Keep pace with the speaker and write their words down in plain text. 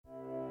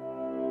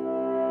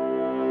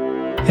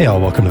Hey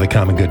all, welcome to the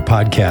Common Good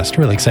Podcast.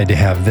 Really excited to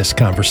have this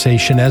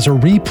conversation as a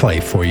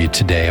replay for you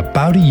today.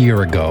 About a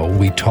year ago,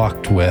 we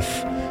talked with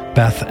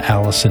Beth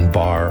Allison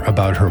Barr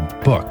about her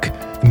book,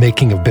 The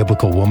Making of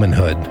Biblical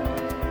Womanhood,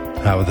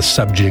 how the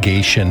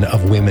subjugation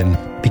of women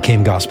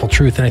became gospel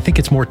truth. And I think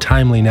it's more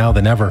timely now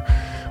than ever.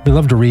 We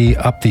love to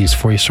re-up these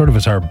for you sort of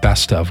as our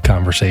best of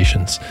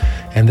conversations.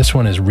 And this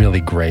one is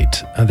really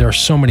great. There are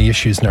so many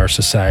issues in our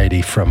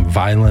society, from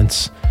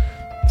violence,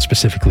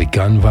 specifically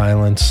gun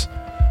violence,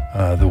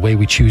 the way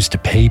we choose to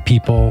pay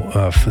people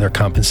for their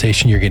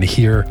compensation. You're going to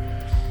hear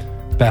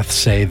Beth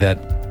say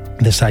that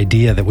this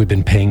idea that we've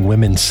been paying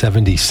women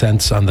 70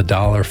 cents on the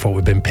dollar for what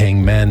we've been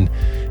paying men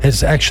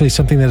is actually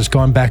something that has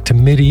gone back to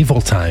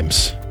medieval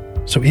times.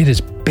 So it is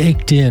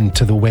baked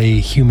into the way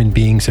human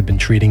beings have been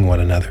treating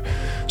one another.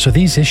 So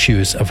these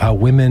issues of how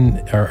women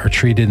are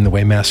treated and the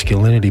way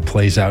masculinity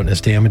plays out and is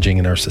damaging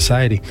in our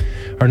society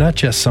are not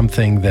just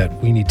something that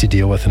we need to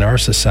deal with in our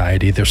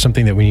society. They're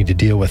something that we need to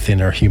deal with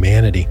in our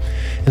humanity.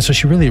 And so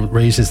she really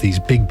raises these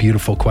big,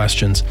 beautiful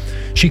questions.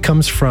 She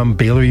comes from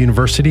Baylor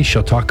University.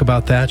 She'll talk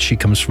about that. She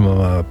comes from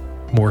a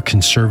more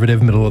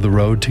conservative, middle of the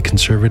road to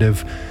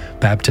conservative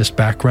Baptist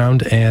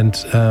background, and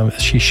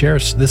she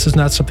shares this is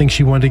not something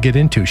she wanted to get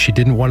into. She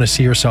didn't want to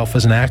see herself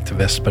as an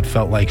activist, but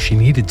felt like she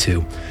needed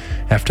to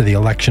after the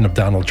election of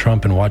Donald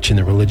Trump and watching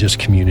the religious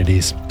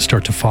communities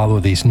start to follow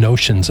these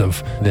notions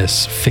of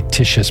this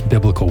fictitious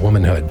biblical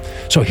womanhood.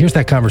 So here's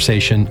that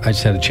conversation. I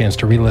just had a chance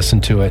to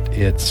re-listen to it.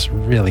 It's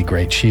really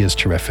great. She is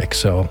terrific.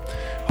 So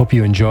hope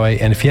you enjoy.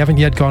 And if you haven't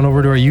yet gone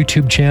over to our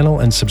YouTube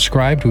channel and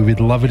subscribed, we would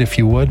love it if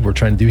you would. We're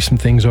trying to do some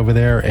things over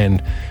there,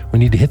 and we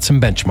need to hit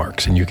some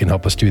benchmarks, and you can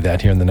help us do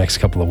that here in the next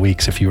couple of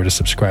weeks if you were to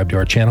subscribe to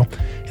our channel,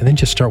 and then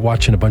just start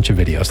watching a bunch of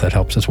videos. That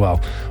helps as well.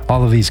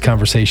 All of these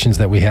conversations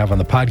that we have on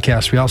the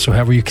podcast, we also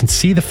have where you can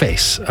see the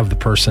face of the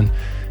person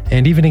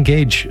and even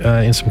engage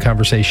in some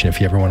conversation if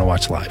you ever want to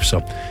watch live.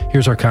 So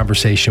here's our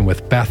conversation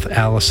with Beth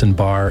Allison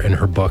Barr and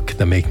her book,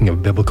 The Making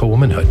of Biblical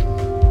Womanhood.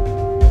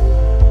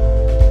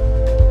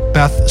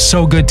 Beth,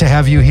 so good to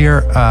have you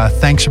here.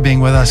 Thanks for being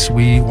with us.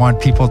 We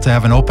want people to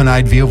have an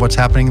open-eyed view of what's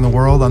happening in the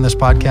world on this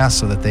podcast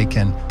so that they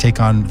can take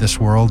on this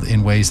world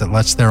in ways that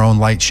lets their own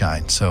light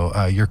shine.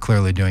 So you're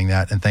clearly doing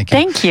that, and thank you.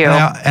 Thank you.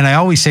 And I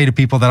always say to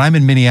people that I'm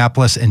in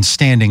Minneapolis and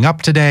standing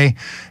up today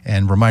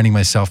and reminding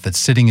myself that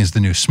sitting is the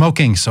new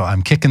smoking. So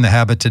I'm kicking the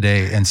habit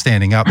today and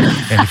standing up.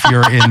 And if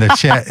you're in the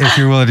chat, if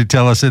you're willing to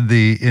tell us in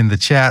the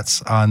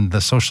chats on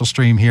the social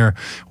stream here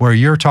where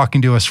you're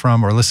talking to us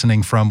from or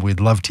listening from, we'd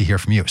love to hear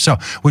from you. So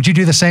would you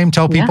do the same?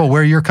 Tell people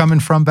where you're coming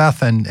from,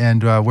 Beth,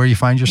 and where you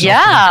find yourself.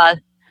 Yeah.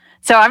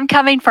 So I'm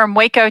coming from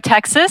Waco,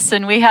 Texas,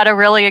 and we had a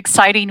really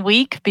exciting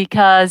week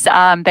because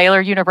Baylor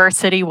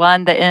University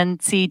won the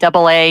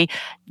NCAA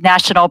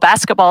National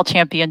Basketball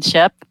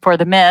Championship for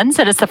the men's,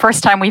 and it's the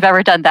first time we've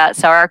ever done that.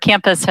 So our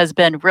campus has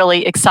been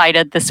really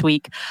excited this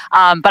week.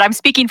 But I'm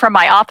speaking from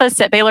my office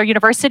at Baylor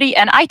University,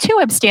 and I too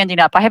am standing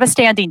up. I have a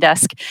standing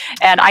desk,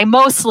 and I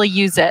mostly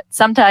use it.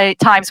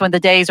 Sometimes when the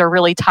days are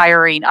really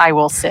tiring, I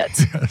will sit.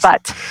 Yes.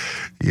 But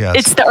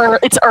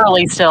it's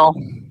early still.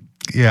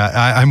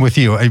 Yeah, I'm with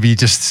you. I mean,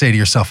 just say to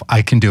yourself,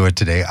 I can do it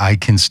today. I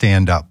can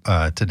stand up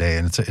today,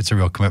 and it's a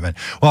real commitment.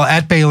 Well,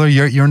 at Baylor,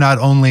 you're not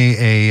only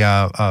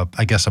a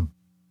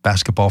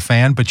basketball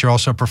fan, but you're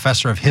also a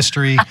professor of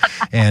history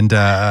and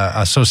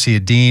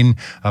associate dean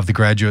of the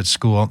graduate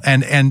school,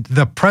 and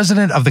the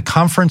president of the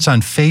Conference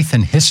on Faith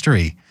and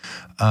History,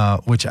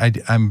 which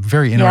I'm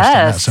very interested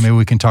in that. So maybe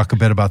we can talk a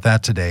bit about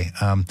that today.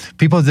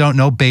 People that don't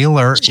know,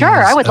 Baylor is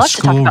a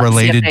school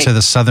related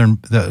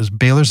to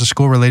Baylor's a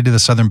school related to the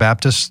Southern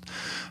Baptist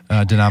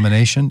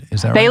denomination.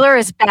 Is that right? Baylor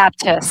is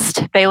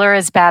Baptist. Baylor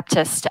is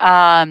Baptist.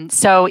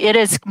 So it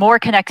is more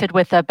connected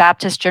with the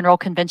Baptist General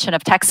Convention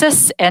of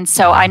Texas. And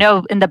so I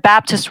know in the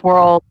Baptist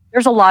world,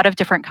 there's a lot of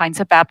different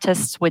kinds of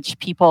Baptists, which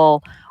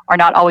people are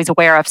not always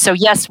aware of. So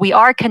yes, we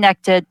are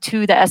connected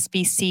to the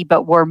SBC,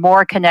 but we're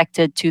more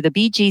connected to the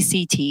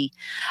BGCT.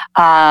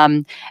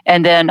 And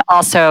then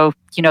also,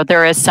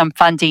 there is some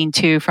funding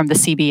too from the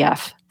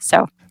CBF.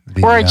 So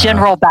we're a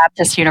general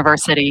Baptist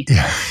university.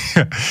 Yeah.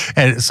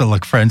 And so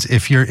look, friends,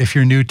 if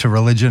you're new to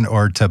religion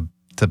or to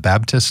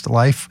Baptist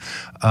life,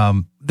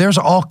 there's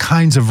all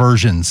kinds of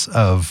versions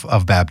of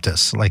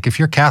Baptists. Like if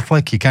you're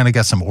Catholic, you kind of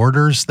got some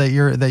orders that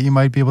you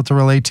might be able to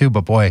relate to.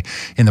 But boy,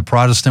 in the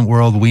Protestant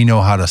world, we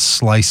know how to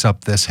slice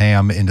up this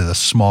ham into the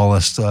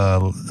smallest,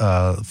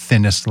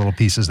 thinnest little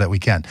pieces that we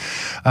can.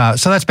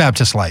 So that's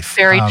Baptist life.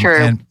 Very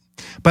true.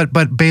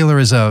 But Baylor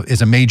is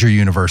a major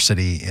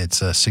university.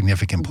 It's a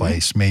significant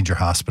place, major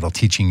hospital,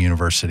 teaching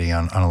university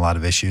on a lot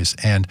of issues,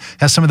 and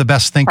has some of the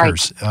best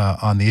thinkers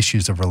on the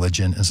issues of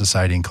religion and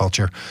society and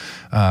culture.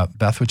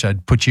 Beth, which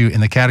I'd put you in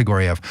the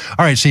category of.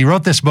 All right, so you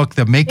wrote this book,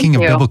 The Making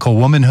of Biblical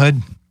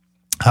Womanhood,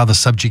 How the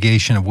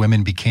Subjugation of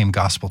Women Became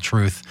Gospel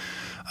Truth.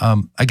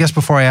 I guess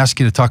before I ask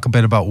you to talk a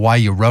bit about why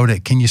you wrote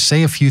it, can you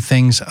say a few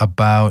things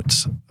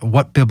about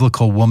what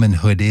biblical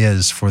womanhood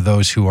is for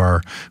those who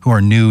are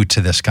new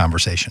to this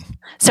conversation?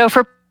 So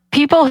for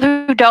People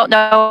who don't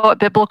know what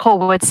biblical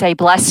would say,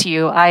 bless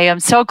you. I am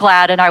so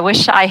glad, and I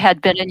wish I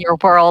had been in your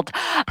world.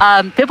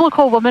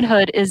 Biblical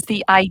womanhood is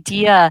the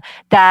idea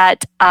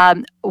that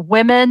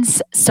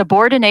women's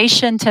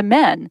subordination to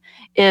men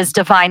is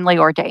divinely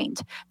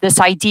ordained. This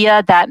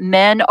idea that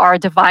men are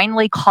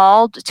divinely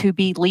called to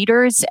be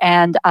leaders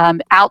and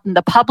out in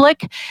the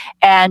public,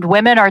 and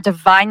women are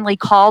divinely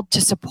called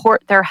to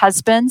support their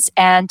husbands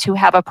and to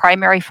have a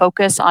primary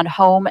focus on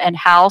home and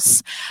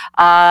house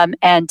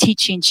and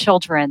teaching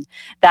children.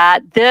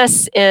 That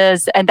this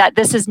is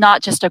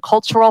not just a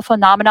cultural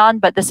phenomenon,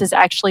 but this is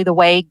actually the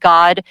way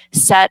God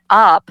set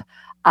up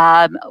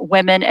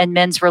women and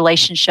men's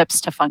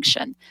relationships to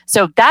function.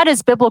 So that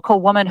is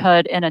biblical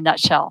womanhood in a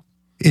nutshell.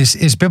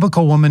 Is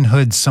biblical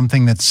womanhood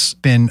something that's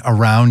been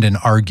around and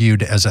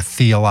argued as a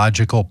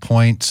theological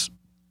point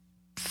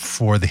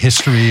for the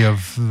history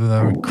of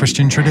the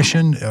Christian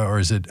tradition? Or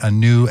is it a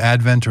new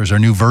advent, or is there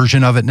a new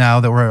version of it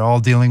now that we're all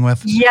dealing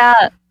with?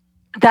 Yeah,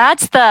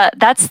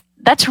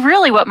 that's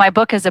really what my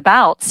book is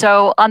about.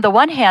 So on the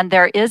one hand,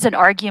 there is an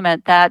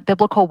argument that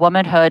biblical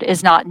womanhood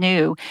is not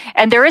new.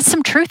 And there is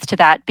some truth to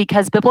that,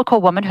 because biblical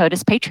womanhood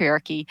is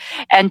patriarchy.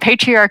 And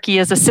patriarchy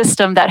is a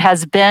system that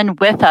has been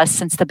with us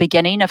since the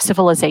beginning of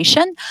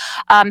civilization.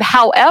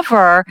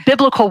 However,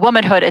 biblical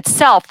womanhood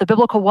itself, the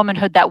biblical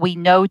womanhood that we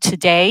know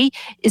today,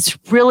 is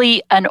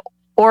really an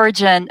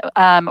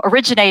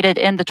originated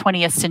in the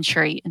 20th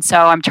century. And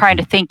so I'm trying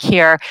to think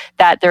here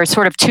that there's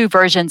sort of two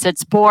versions.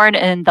 It's born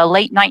in the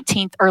late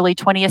 19th, early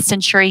 20th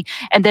century,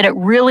 and then it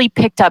really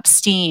picked up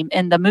steam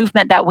in the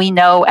movement that we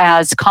know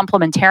as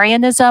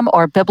complementarianism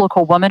or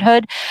biblical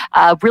womanhood,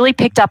 really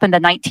picked up in the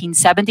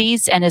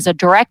 1970s and is a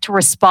direct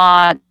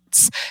response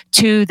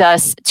to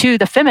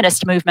the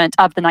feminist movement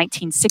of the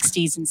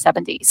 1960s and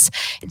 70s.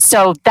 And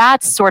so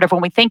that's sort of,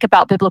 when we think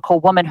about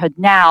biblical womanhood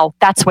now,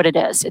 that's what it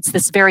is. It's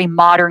this very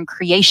modern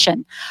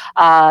creation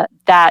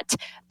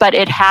but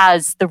it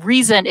has, the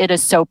reason it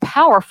is so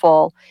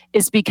powerful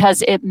is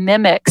because it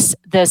mimics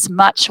this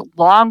much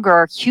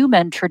longer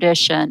human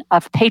tradition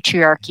of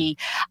patriarchy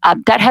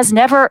that has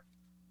never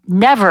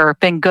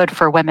been good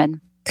for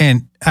women.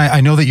 And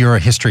I know that you're a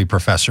history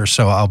professor,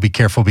 so I'll be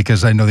careful,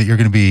 because I know that you're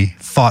going to be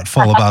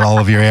thoughtful about all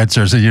of your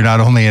answers. And you're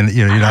not only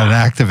you're not an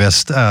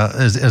activist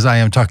as I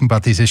am talking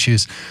about these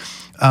issues.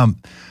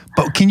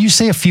 But can you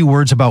say a few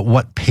words about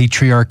what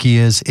patriarchy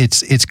is?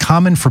 It's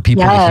common for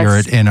people to hear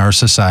it in our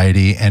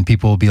society, and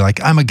people will be like,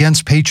 "I'm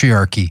against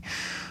patriarchy."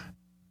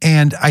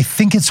 And I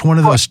think it's one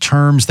of those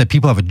terms that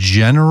people have a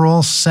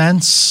general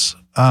sense,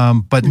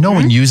 but no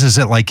one uses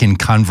it like in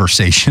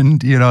conversation.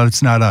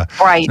 It's not a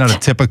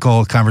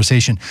typical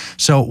conversation.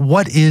 So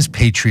what is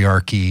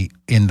patriarchy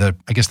in the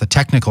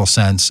technical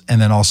sense,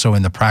 and then also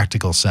in the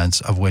practical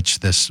sense, of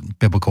which this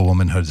biblical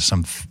womanhood is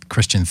some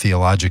Christian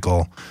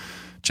theological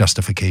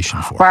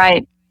justification for?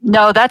 Right.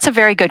 No, that's a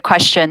very good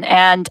question.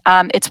 And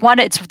it's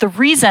the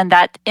reason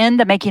that in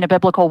the Making a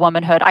Biblical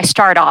Womanhood, I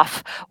start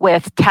off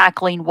with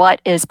tackling what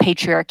is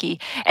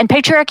patriarchy. And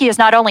patriarchy is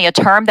not only a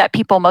term that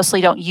people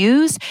mostly don't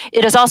use,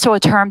 it is also a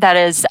term that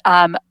is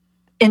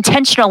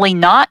intentionally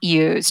not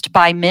used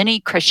by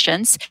many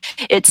Christians.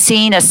 It's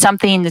seen as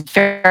something that's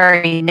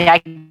very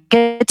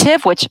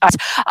negative, or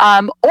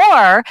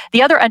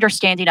the other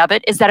understanding of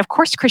it is that, of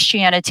course,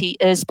 Christianity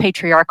is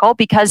patriarchal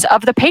because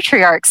of the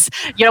patriarchs.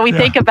 We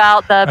think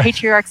about the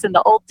patriarchs in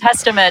the Old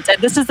Testament,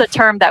 and this is a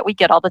term that we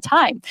get all the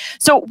time.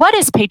 So what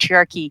is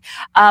patriarchy?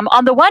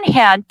 On the one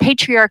hand,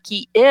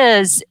 patriarchy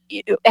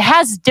it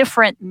has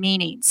different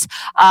meanings.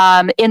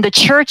 In the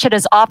church, it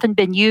has often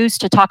been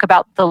used to talk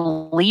about the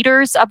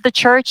leaders of the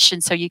church.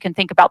 And so you can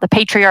think about the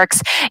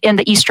patriarchs in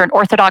the Eastern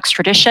Orthodox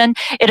tradition.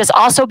 It has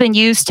also been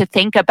used to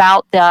think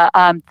about the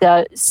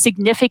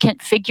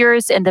significant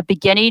figures in the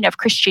beginning of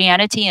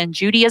Christianity and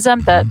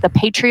Judaism, the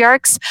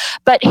patriarchs.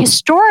 But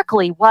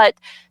historically, what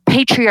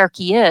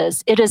patriarchy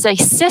is, it is a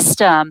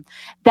system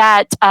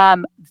that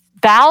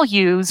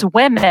values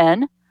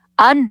women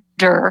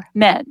under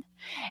men.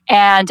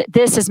 And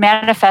this is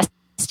manifested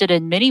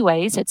in many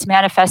ways. It's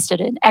manifested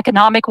in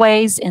economic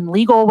ways, in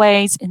legal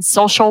ways, in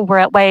social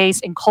ways,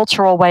 in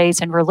cultural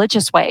ways, and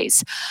religious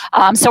ways.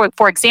 So,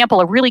 for example,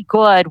 a really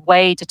good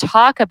way to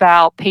talk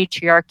about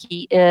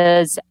patriarchy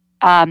is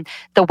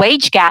the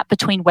wage gap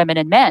between women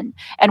and men.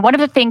 And one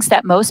of the things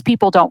that most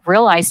people don't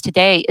realize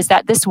today is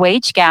that this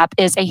wage gap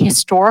is a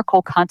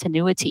historical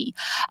continuity.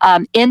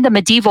 In the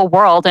medieval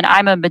world, and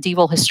I'm a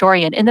medieval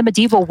historian, in the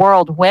medieval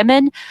world,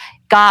 women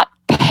got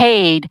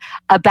paid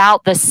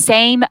about the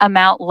same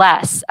amount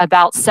less,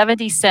 about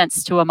 70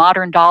 cents to a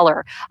modern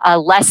dollar,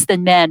 less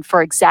than men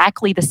for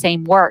exactly the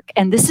same work.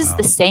 And this is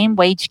the same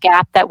wage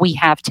gap that we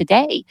have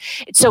today.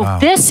 So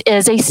this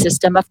is a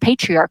system of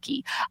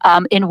patriarchy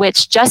in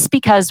which just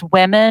because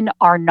women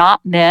are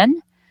not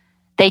men,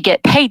 they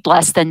get paid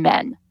less than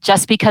men.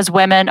 Just because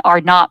women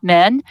are not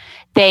men,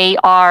 they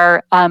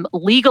are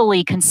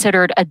legally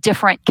considered a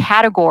different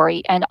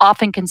category and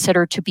often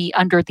considered to be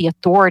under the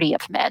authority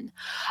of men.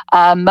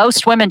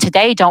 Most women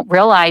today don't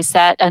realize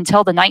that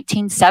until the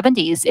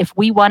 1970s, if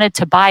we wanted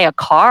to buy a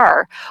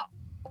car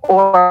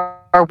or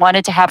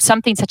wanted to have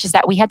something such as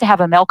that, we had to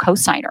have a male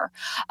cosigner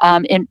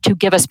to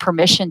give us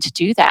permission to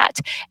do that.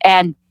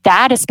 And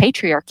that is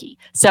patriarchy.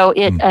 So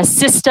a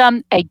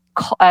system,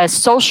 a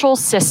social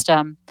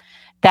system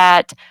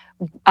that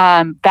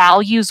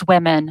values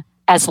women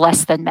as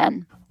less than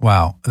men.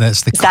 Wow,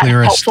 that's the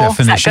clearest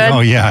definition.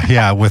 Oh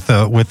yeah, with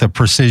the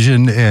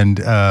precision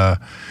and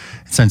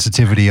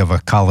sensitivity of a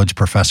college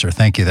professor.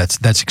 Thank you.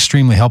 That's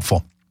extremely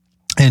helpful.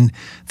 And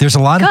there's a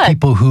lot of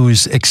people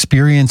whose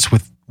experience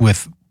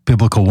with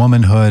biblical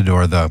womanhood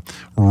or the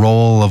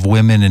role of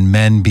women and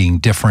men being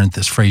different,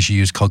 this phrase you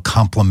use called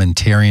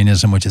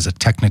complementarianism, which is a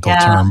technical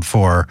term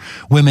for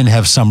women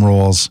have some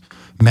roles,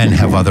 men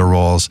have other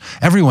roles.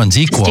 Everyone's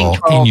equal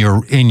in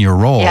your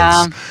roles.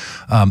 Yeah.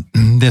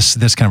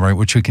 This kind of right,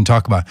 which we can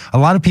talk about. A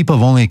lot of people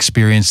have only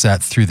experienced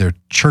that through their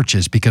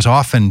churches, because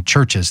often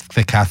churches,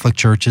 the Catholic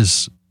Church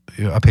is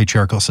a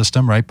patriarchal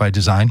system, right, by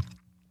design.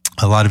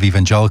 A lot of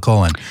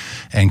evangelical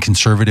and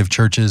conservative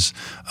churches,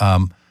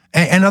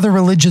 and other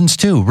religions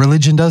too.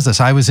 Religion does this.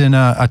 I was in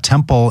a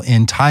temple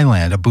in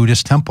Thailand, a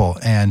Buddhist temple,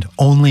 and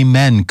only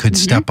men could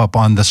step up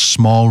on the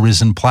small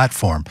risen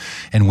platform,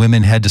 and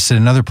women had to sit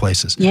in other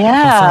places.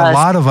 Yeah. For a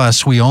lot of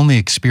us, we only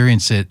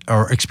experience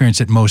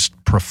it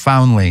most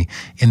profoundly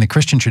in the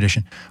Christian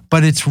tradition.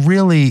 But it's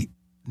really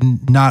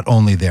not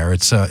only there.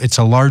 It's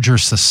a larger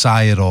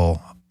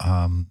societal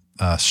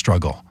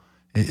struggle.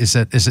 Is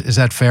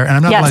that fair? And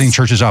I'm not letting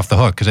churches off the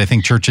hook, because I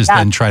think churches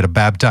then try to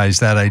baptize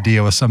that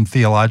idea with some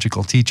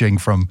theological teaching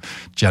from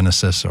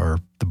Genesis or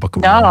the Book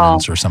of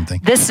Romans or something.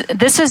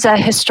 This is a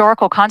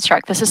historical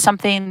construct. This is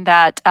something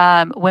that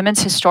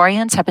women's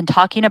historians have been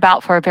talking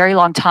about for a very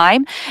long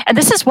time. And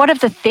this is one of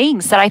the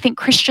things that I think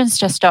Christians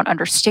just don't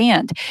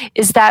understand,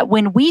 is that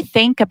when we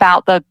think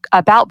about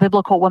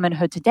biblical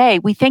womanhood today,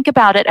 we think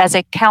about it as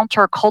a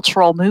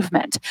countercultural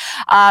movement.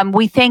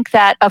 We think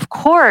that, of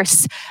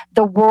course,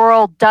 the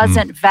world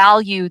doesn't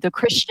value the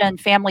Christian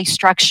family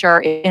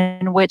structure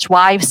in which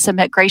wives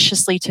submit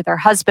graciously to their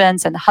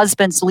husbands and the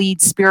husbands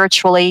lead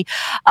spiritually,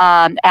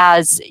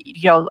 as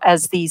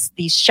these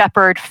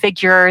shepherd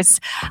figures,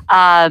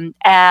 and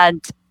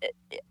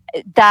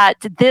that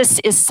this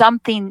is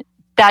something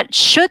that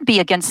should be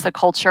against the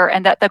culture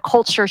and that the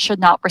culture should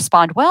not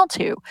respond well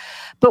to.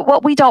 But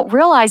what we don't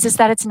realize is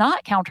that it's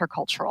not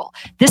countercultural.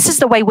 This is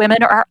the way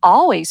women are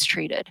always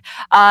treated.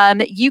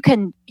 You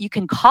can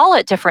call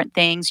it different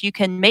things. You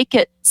can make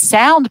it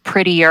sound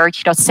prettier,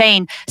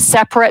 saying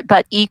separate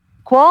but equal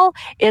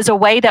is a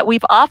way that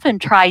we've often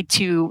tried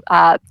to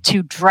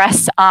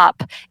dress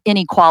up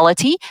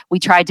inequality. We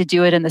tried to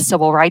do it in the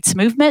civil rights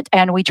movement,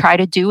 and we try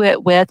to do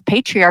it with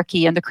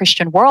patriarchy in the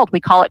Christian world. We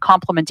call it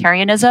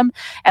complementarianism,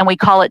 and we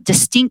call it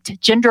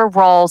distinct gender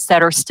roles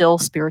that are still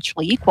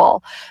spiritually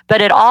equal. But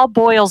it all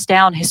boils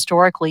down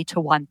historically to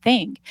one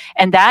thing,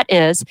 and that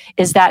is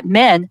that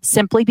men,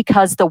 simply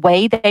because the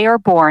way they are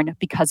born,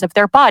 because of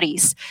their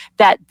bodies,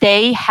 that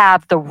they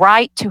have the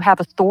right to have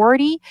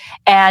authority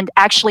and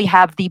actually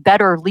have the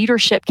better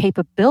leadership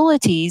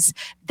capabilities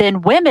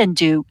than women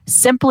do,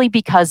 simply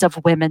because of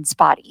women's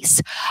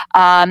bodies.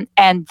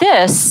 And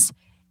this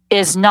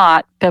is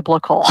not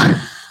biblical,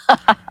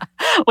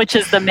 which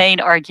is the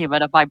main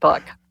argument of my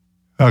book.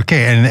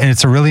 Okay, and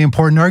it's a really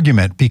important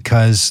argument,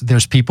 because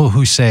there's people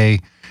who say,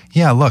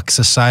 yeah, look,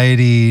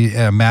 society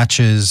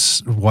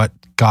matches what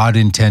God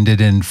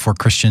intended, and for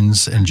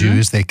Christians and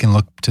Jews, they can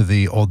look to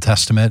the Old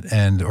Testament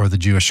or the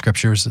Jewish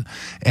scriptures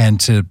and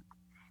to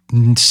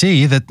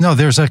see that, no,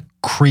 there's a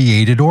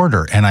created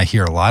order. And I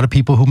hear a lot of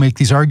people who make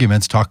these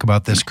arguments talk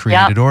about this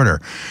created order,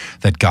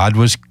 that God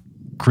was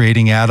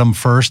creating Adam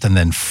first, and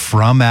then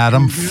from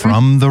Adam,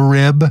 from the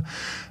rib,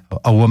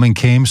 a woman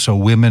came. So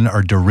women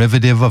are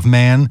derivative of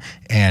man,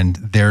 and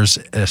there's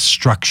a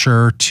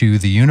structure to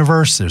the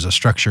universe. There's a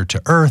structure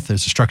to earth.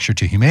 There's a structure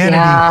to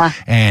humanity.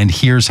 And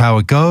here's how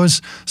it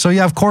goes. So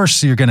yeah, of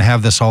course you're going to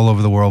have this all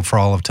over the world for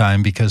all of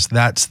time, because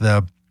that's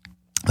the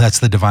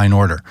divine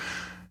order.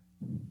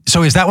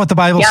 So is that what the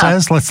Bible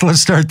says? Let's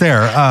start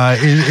there.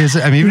 Even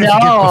if you get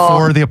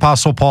before the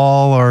Apostle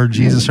Paul or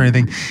Jesus or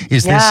anything,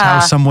 is this how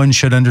someone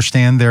should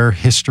understand their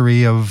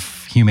history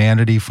of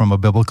humanity from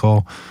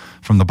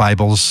the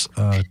Bible's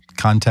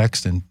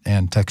context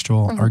and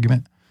textual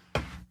argument?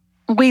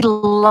 We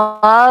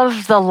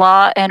love the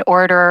law and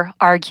order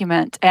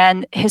argument.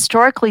 And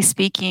historically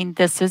speaking,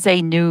 this is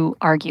a new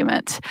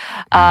argument.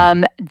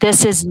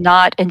 This is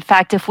not, in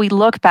fact, if we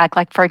look back,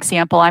 like, for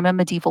example, I'm a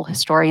medieval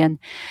historian.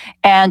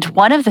 And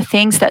one of the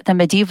things that the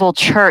medieval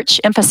church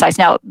emphasized,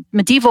 now,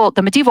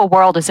 the medieval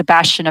world is a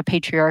bastion of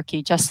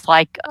patriarchy, just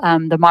like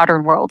the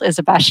modern world is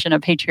a bastion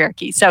of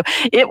patriarchy. So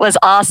it was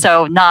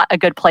also not a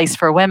good place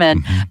for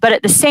women. But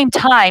at the same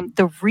time,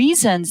 the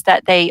reasons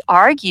that they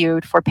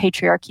argued for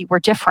patriarchy were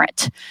different.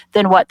 different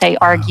than what they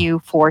argue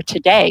for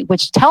today,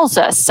 which tells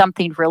us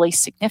something really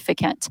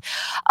significant.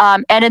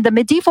 And in the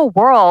medieval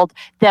world,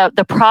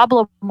 the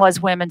problem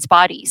was women's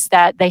bodies,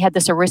 that they had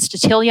this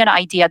Aristotelian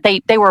idea.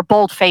 They were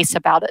bold-faced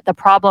about it. The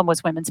problem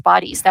was women's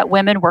bodies, that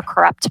women were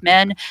corrupt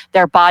men.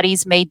 Their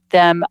bodies made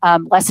them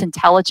less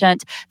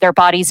intelligent. Their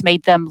bodies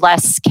made them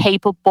less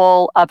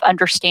capable of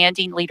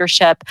understanding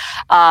leadership,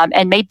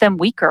 and made them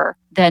weaker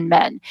than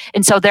men.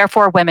 And so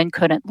therefore women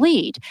couldn't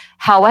lead.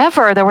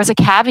 However, there was a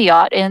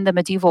caveat in the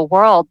medieval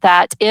world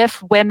that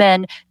if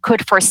women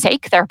could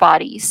forsake their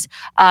bodies,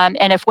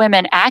 and if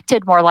women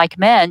acted more like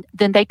men,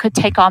 then they could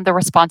take on the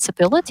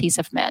responsibilities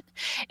of men.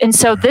 And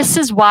so this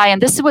is why, and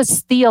this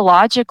was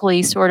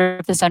theologically sort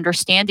of this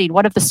understanding.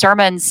 One of the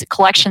sermons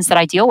collections that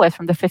I deal with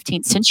from the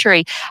 15th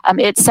century,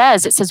 it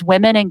says,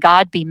 women and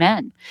God be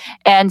men.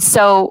 And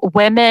so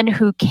women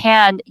who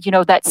can,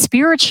 that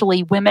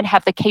spiritually women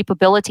have the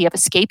capability of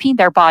escaping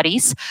their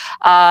bodies,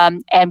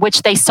 and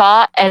which they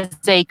saw as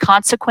a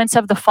consequence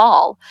of the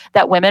fall,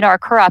 that women are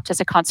corrupt as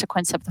a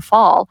consequence of the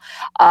fall.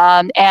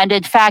 And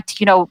in fact,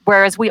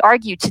 whereas we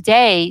argue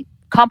today,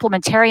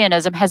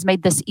 complementarianism has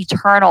made this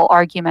eternal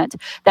argument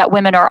that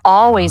women are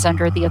always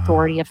under the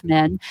authority of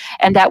men,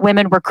 and that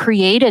women were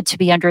created to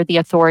be under the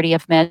authority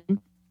of men.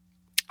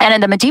 And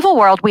in the medieval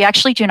world, we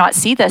actually do not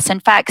see this. In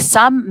fact,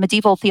 some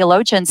medieval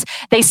theologians,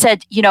 they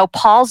said,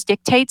 Paul's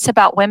dictates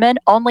about women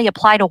only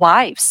apply to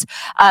wives,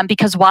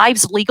 because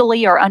wives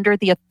legally are under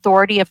the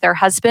authority of their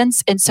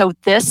husbands. And so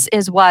this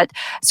is what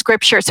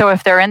Scripture, so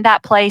if they're in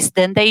that place,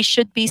 then they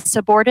should be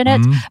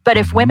subordinate. But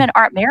if women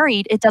aren't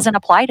married, it doesn't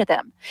apply to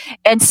them.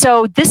 And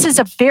so this is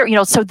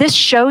so this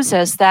shows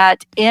us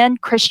that in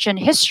Christian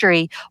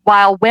history,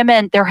 while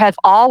women, there have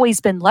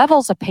always been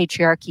levels of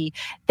patriarchy,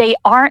 they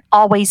aren't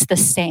always the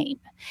same.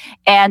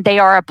 And they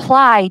are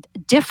applied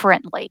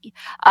differently.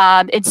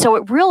 And so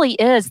it really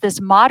is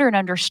this modern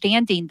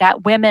understanding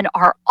that women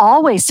are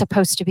always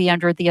supposed to be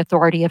under the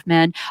authority of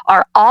men,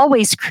 are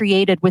always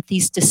created with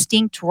these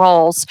distinct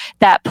roles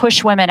that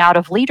push women out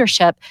of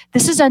leadership.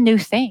 This is a new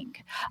thing.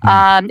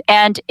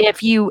 And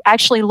if you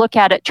actually look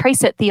at it,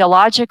 trace it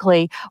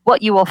theologically,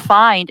 what you will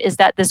find is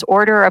that this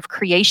order of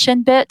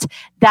creation bit,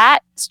 that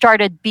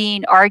started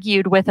being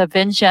argued with a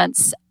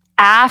vengeance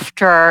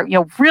after,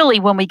 really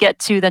when we get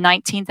to the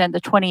 19th and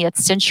the 20th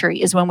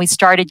century is when we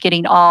started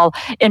getting all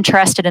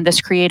interested in this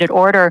created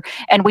order.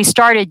 And we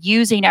started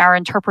using our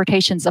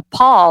interpretations of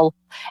Paul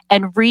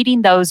and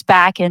reading those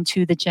back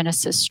into the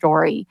Genesis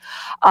story.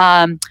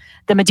 The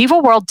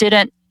medieval world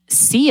didn't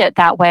see it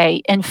that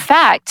way. In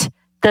fact,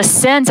 the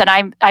sins,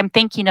 and I'm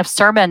thinking of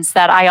sermons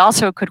that I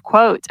also could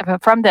quote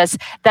from this,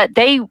 that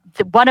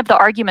one of the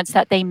arguments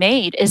that they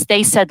made is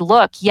they said,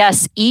 look,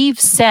 yes, Eve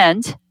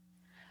sinned,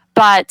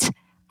 but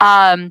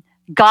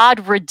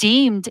God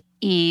redeemed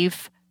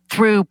Eve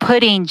through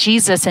putting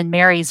Jesus in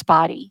Mary's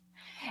body.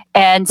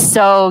 And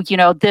so,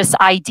 this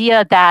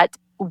idea that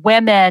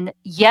women,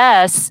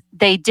 yes,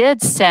 they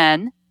did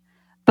sin,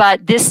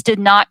 but this did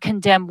not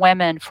condemn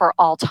women for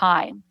all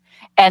time.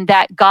 And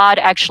that God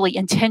actually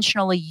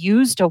intentionally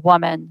used a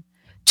woman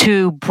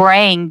to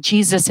bring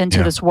Jesus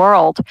into this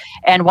world.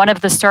 And one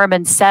of the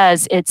sermons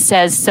says,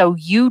 so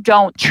you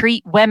don't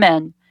treat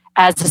women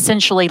as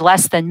essentially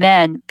less than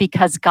men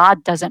because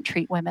God doesn't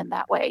treat women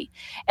that way.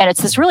 And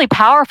it's this really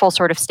powerful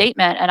sort of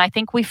statement, and I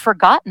think we've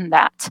forgotten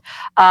that.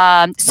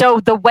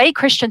 So the way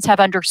Christians have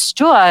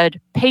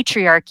understood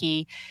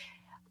patriarchy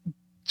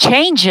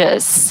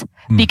changes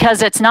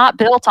because it's not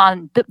built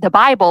on the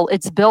Bible,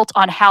 it's built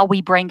on how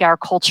we bring our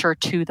culture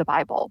to the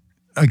Bible.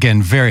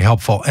 Again, very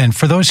helpful. And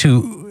for those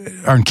who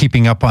aren't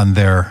keeping up on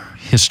their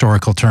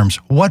historical terms,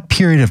 what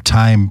period of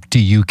time do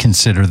you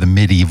consider the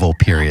medieval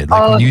period?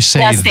 Like when you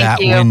say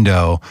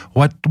window,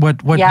 what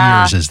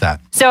years is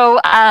that? So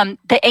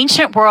the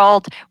ancient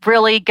world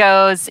really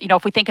goes,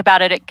 if we think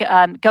about it,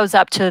 it goes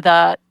up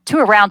to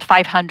around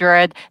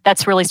 500.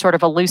 That's really sort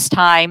of a loose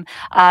time.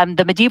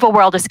 The medieval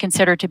world is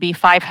considered to be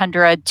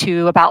 500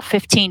 to about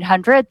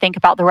 1500. Think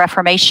about the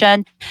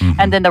Reformation.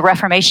 And then the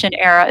Reformation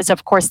era is,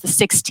 of course, the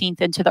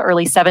 16th into the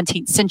early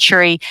 17th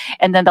century.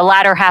 And then the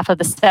latter half of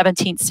the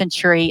 17th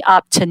century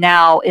up to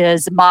now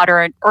is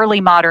modern, early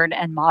modern,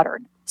 and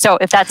modern. So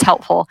if that's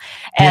helpful.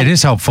 And it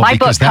is helpful. My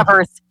book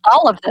covers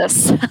all of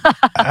this.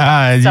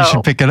 You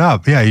should pick it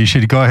up. Yeah, you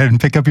should go ahead and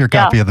pick up your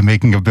copy of The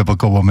Making of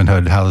Biblical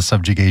Womanhood, How the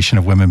Subjugation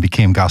of Women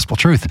Became Gospel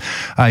Truth.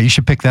 You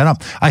should pick that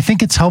up. I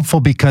think it's helpful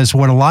because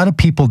what a lot of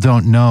people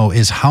don't know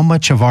is how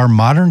much of our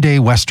modern day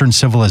Western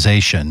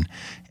civilization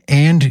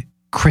and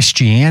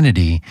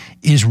Christianity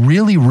is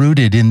really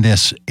rooted in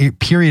this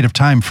period of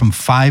time from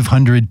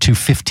 500 to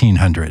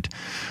 1500.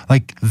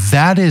 Like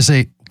that is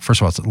first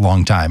of all, it's a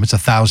long time. It's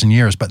 1,000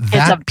 years, but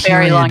that it's a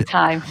very long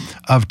time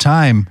of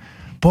time,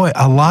 boy,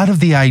 a lot of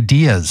the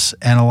ideas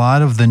and a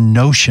lot of the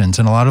notions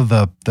and a lot of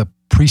the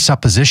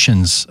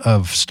presuppositions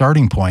of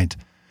starting point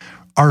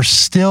are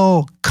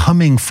still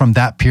coming from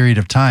that period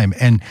of time.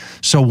 And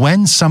so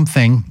when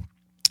something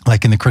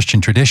like in the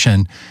Christian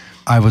tradition,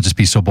 I will just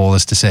be so bold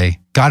as to say,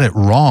 got it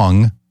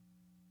wrong,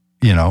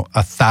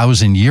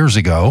 1,000 years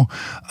ago,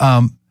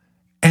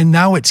 And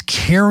now it's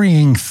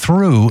carrying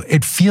through.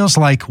 It feels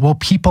like, well,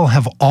 people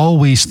have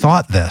always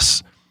thought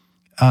this.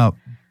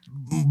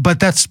 But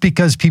that's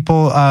because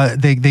people,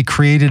 they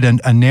created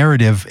a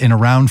narrative in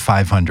around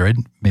 500,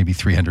 maybe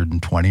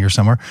 320 or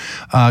somewhere,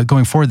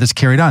 going forward that's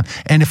carried on.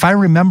 And if I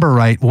remember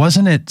right,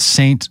 wasn't it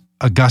St.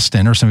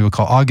 Augustine, or some people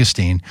call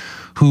Augustine,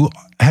 who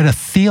had a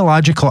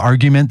theological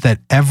argument that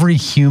every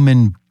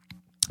human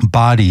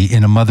body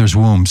in a mother's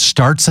womb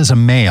starts as a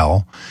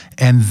male,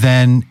 and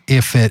then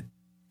if it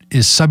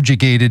is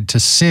subjugated to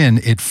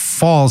sin, it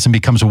falls and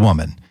becomes a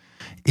woman.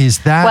 Is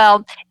that...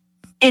 Well,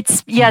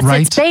 it's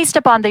right? It's based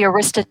upon this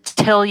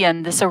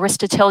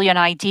Aristotelian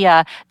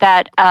idea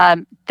that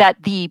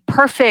that the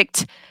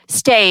perfect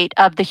state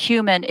of the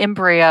human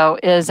embryo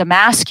is a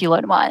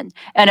masculine one.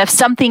 And if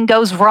something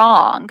goes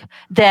wrong,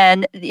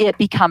 then it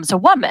becomes a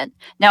woman.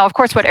 Now, of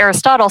course, what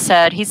Aristotle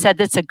said, he said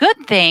that's a good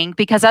thing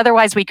because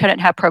otherwise we couldn't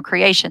have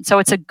procreation. So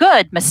it's a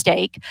good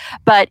mistake,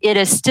 but it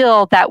is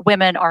still that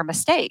women are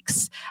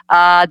mistakes,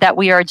 that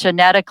we are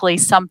genetically,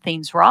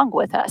 something's wrong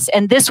with us.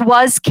 And this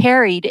was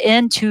carried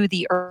into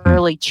the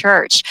early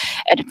church.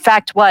 And in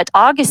fact, what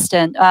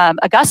Augustine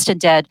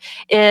did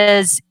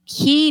is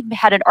he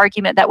had an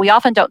argument that we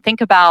often don't think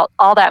about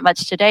all that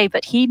much today,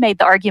 but he made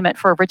the argument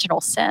for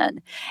original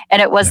sin.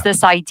 And it was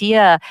this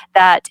idea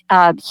that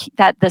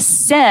that the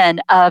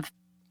sin of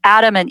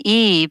Adam and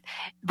Eve,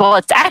 well,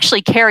 it's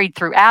actually carried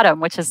through Adam,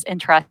 which is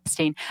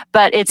interesting,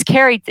 but it's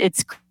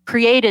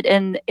created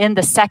in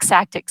the sex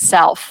act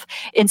itself,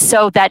 and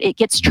so that it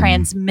gets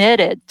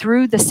transmitted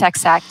through the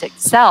sex act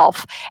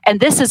itself.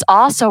 And this is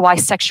also why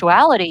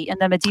sexuality in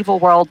the medieval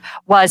world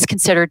was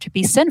considered to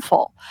be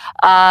sinful,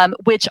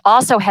 which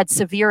also had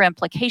severe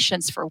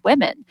implications for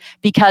women,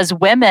 because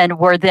women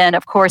were then,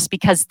 of course,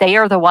 because they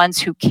are the ones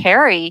who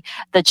carry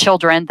the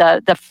children,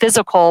 the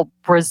physical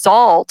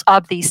result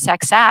of the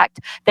sex act,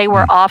 they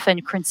were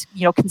often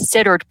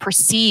considered,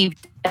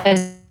 perceived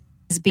as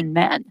being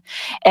men.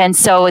 And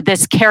so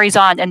this carries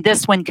on, and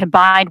this, when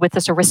combined with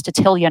this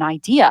Aristotelian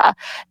idea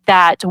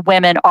that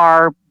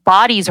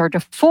bodies are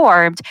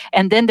deformed,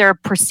 and then they're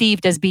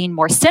perceived as being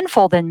more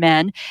sinful than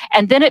men,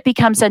 and then it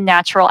becomes a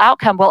natural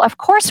outcome. Well, of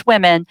course,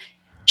 women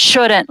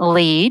shouldn't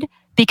lead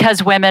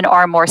because women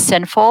are more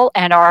sinful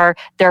and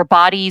their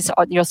bodies,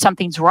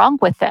 something's wrong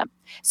with them.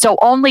 So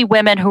only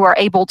women who are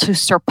able to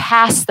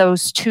surpass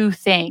those two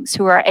things,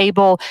 who are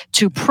able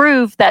to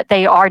prove that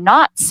they are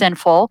not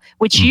sinful,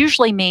 which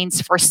usually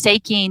means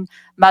forsaking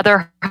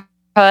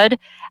motherhood,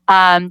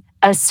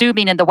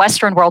 assuming in the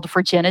Western world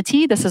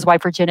virginity. This is why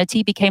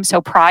virginity became so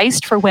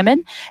prized for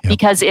women,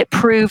 because it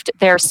proved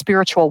their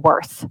spiritual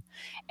worth.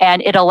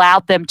 And it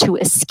allowed them to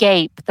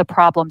escape the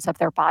problems of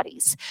their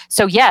bodies.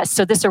 So yes,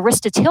 so this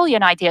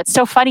Aristotelian idea, it's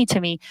so funny to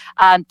me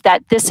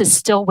that this is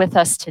still with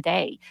us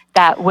today,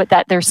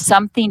 that there's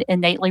something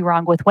innately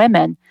wrong with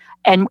women,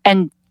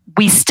 and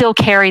we still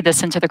carry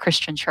this into the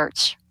Christian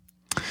church.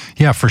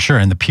 Yeah, for sure.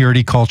 And the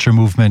purity culture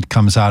movement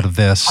comes out of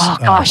this. Oh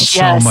gosh,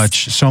 yes.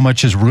 So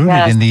much is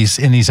rooted in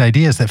these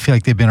ideas that feel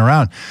like they've been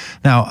around.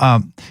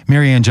 Now,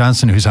 Marianne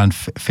Johnson, who's on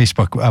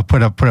Facebook,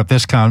 put up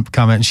this comment,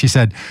 and she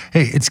said,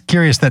 "Hey, it's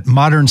curious that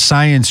modern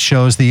science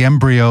shows the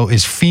embryo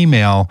is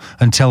female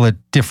until it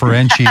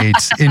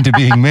differentiates into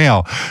being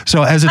male."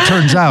 So, as it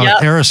turns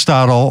out,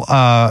 Aristotle,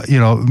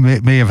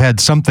 may have had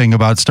something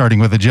about starting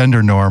with a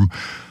gender norm,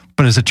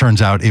 but as it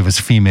turns out, it was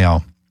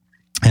female.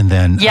 And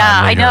then later,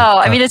 I know.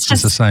 I mean, it's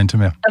just assigned to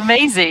male.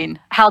 Amazing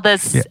how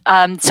this.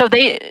 So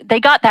they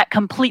got that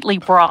completely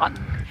wrong,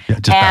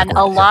 and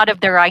a lot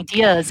of their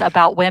ideas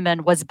about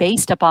women was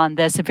based upon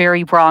this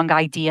very wrong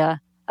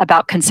idea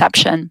about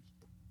conception.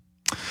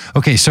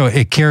 Okay, so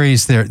it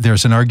carries there.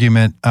 There's an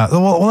argument.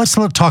 Well, let's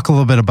talk a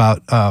little bit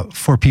about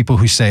for people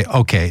who say,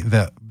 okay,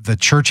 the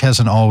church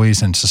hasn't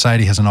always and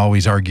society hasn't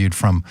always argued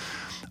from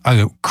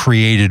a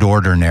created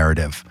order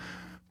narrative,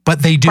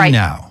 but they do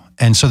now.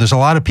 And so there's a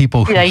lot of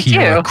people who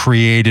hear a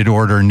created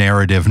order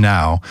narrative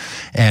now.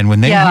 And when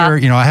they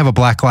hear, I have a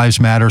Black Lives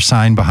Matter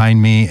sign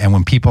behind me. And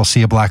when people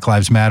see a Black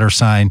Lives Matter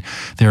sign,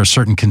 there are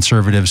certain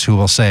conservatives who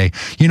will say,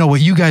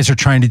 what you guys are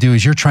trying to do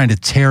is you're trying to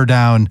tear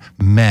down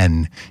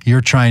men.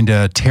 You're trying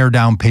to tear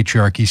down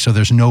patriarchy. So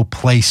there's no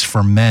place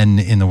for men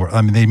in the world.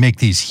 I mean, they make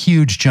these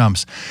huge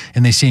jumps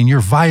and they say, you're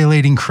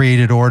violating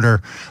created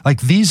order.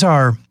 Like, these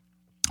are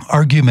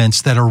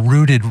arguments that are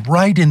rooted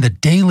right in the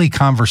daily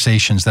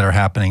conversations that are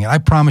happening. I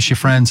promise you,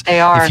 friends,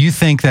 if you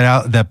think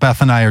that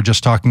Beth and I are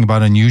just talking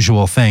about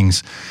unusual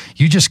things,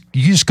 you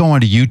just go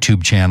onto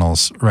YouTube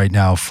channels right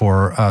now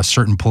for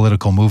certain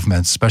political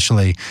movements,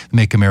 especially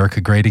Make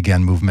America Great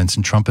Again movements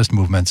and Trumpist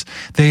movements.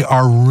 They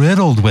are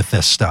riddled with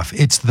this stuff.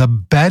 It's the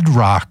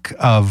bedrock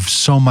of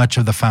so much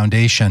of the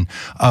foundation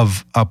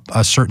of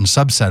a certain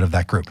subset of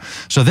that group.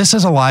 So this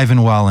is alive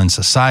and well in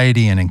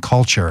society and in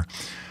culture.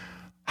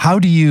 How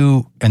do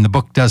you, and the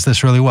book does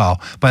this really well,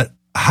 but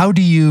how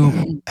do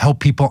you help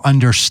people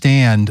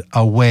understand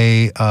a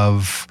way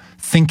of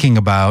thinking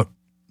about,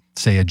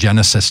 say, a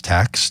Genesis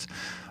text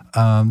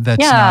that's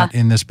not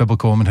in this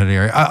biblical womanhood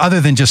area,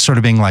 other than just sort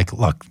of being like,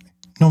 look,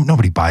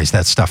 nobody buys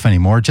that stuff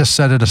anymore. Just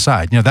set it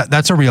aside.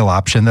 That's a real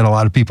option that a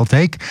lot of people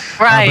take.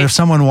 Right. But if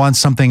someone wants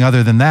something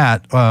other than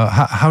that,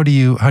 how do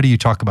you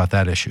talk about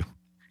that issue?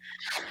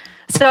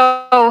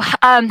 So,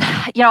 I'm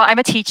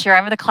a teacher,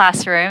 I'm in the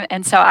classroom.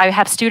 And so I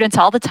have students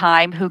all the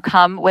time who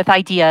come with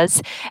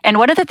ideas. And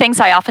one of the things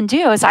I often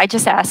do is I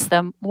just ask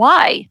them,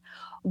 why?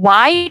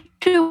 Why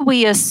do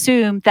we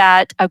assume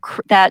that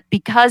that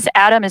because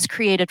Adam is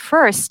created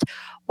first,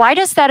 why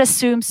does that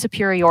assume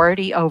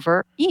superiority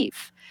over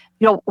Eve?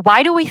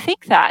 Why do we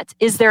think that?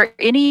 Is there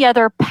any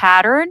other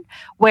pattern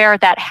where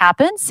that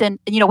happens? And,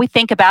 we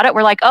think about it.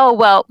 We're like, oh,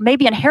 well,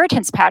 maybe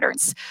inheritance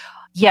patterns.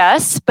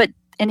 Yes, but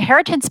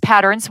inheritance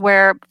patterns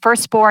where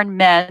firstborn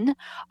men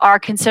are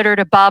considered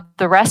above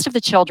the rest of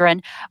the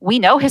children, we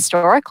know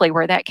historically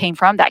where that came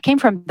from. That came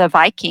from the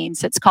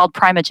Vikings. It's called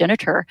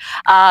primogeniture.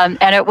 And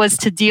it was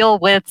to deal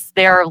with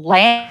their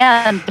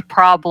land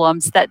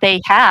problems that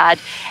they had.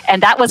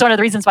 And that was one of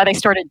the reasons why they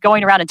started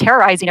going around and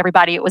terrorizing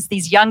everybody. It was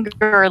these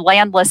younger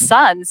landless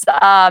sons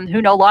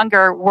who no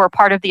longer were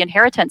part of the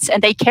inheritance.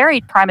 And they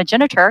carried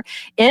primogeniture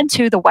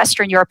into the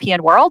Western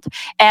European world.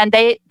 And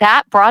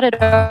that brought it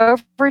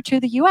over to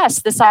the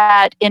U.S., this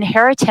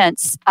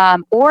inheritance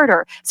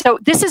order. So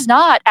this is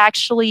not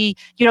actually,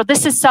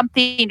 this is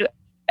something,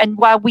 and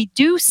while we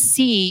do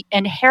see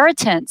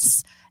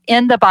inheritance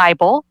in the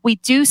Bible, we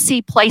do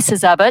see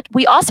places of it.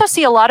 We also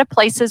see a lot of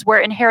places where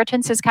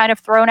inheritance is kind of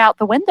thrown out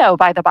the window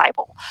by the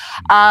Bible.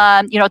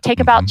 Take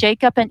about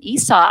Jacob and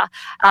Esau.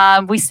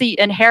 We see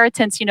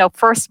inheritance,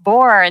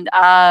 firstborn.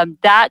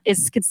 That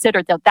is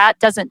considered, that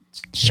doesn't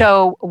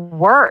show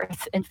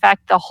worth. In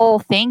fact, the whole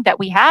thing that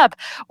we have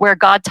where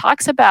God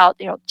talks about,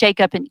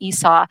 Jacob and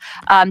Esau,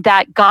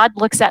 that God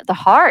looks at the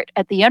heart,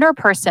 at the inner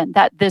person,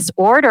 that this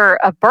order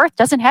of birth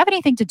doesn't have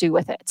anything to do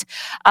with it.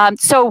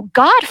 So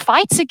God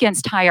fights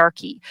against hierarchy.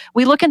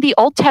 We look in the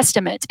Old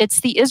Testament,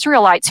 it's the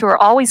Israelites who are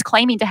always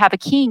claiming to have a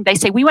king. They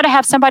say, we want to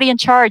have somebody in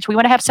charge. We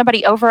want to have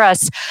somebody over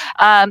us.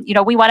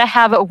 We want to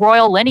have a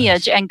royal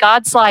lineage. And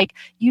God's like,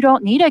 you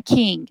don't need a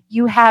king.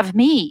 You have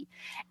me.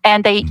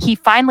 And he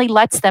finally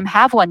lets them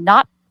have one,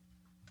 not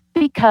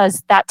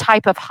because that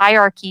type of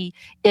hierarchy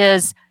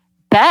is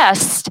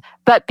best,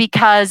 but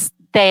because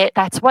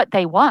that's what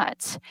they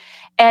want.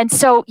 And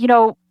so,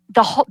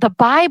 the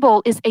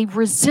Bible is a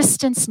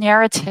resistance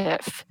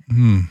narrative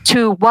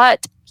to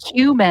what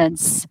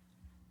humans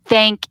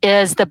think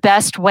is the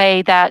best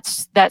way that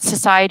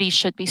society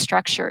should be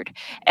structured.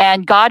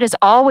 And God is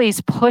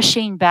always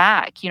pushing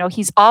back.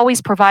 He's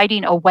always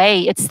providing a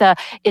way. It's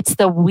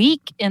the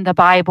weak in the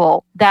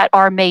Bible that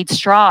are made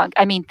strong.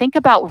 I mean, think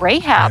about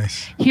Rahab.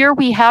 Nice. Here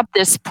we have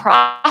this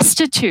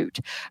prostitute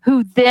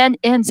who then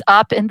ends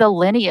up in the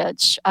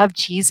lineage of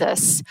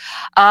Jesus.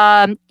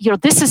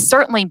 This is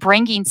certainly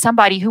bringing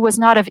somebody who was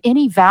not of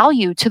any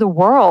value to the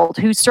world,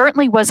 who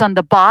certainly was on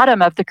the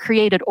bottom of the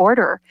created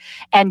order,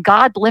 and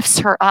God lifts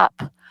her up.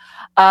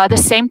 The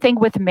same thing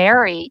with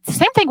Mary. The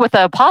same thing with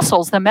the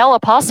apostles, the male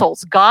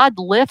apostles. God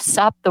lifts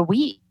up the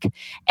weak,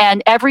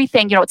 and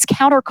everything. It's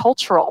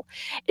countercultural.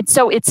 And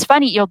so it's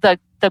funny.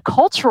 The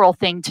cultural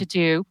thing to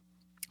do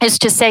is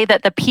to say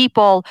that the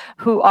people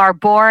who are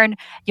born,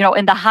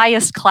 in the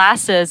highest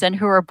classes and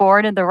who are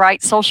born in the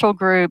right social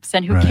groups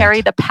and who carry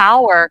the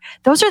power,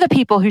 those are the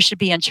people who should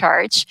be in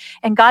charge.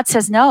 And God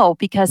says no,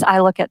 because I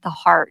look at the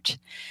heart.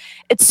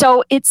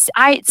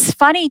 It's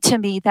funny to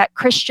me that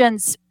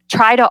Christians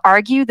try to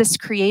argue this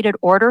created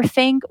order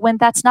thing when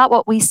that's not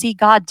what we see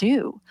God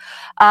do.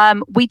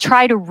 We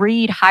try to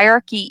read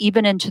hierarchy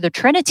even into the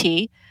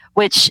Trinity,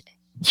 which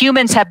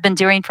humans have been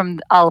doing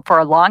for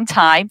a long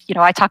time.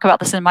 I talk about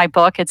this in my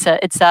book. It's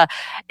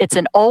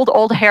an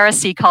old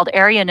heresy called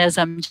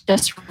Arianism,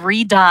 just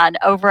redone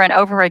over and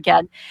over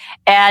again,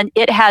 and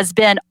it has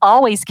been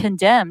always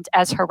condemned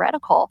as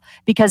heretical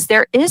because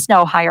there is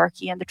no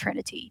hierarchy in the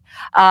Trinity.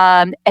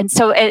 And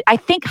so I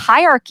think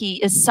hierarchy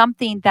is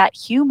something that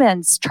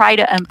humans try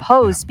to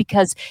impose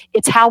because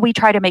it's how we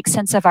try to make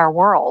sense of our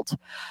world.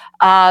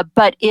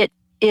 But it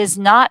is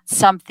not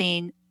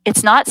something.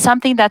 It's not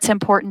something that's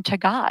important to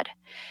God.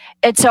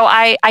 And so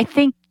I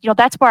think,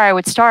 that's where I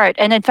would start.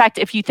 And in fact,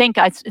 if you think,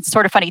 it's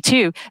sort of funny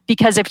too,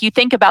 because if you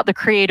think about the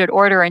created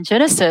order in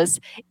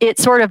Genesis, it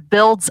sort of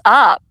builds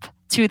up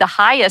to the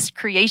highest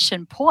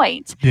creation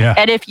point. Yeah.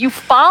 And if you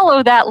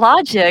follow that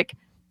logic,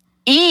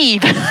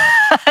 Eve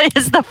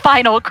is the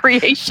final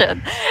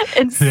creation.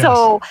 And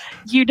so,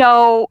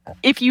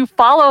 if you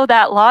follow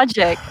that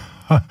logic,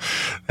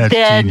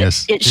 then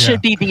genius. It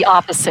should be the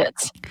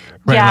opposite.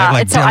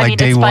 Right, like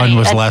day one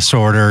was less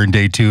order and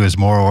day two is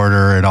more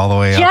order and all the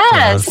way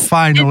up to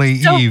finally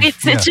Eve.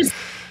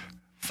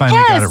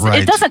 Finally got it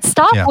right. It doesn't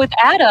stop with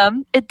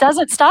Adam. It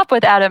doesn't stop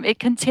with Adam. It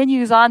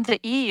continues on to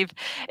Eve.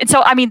 And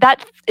so,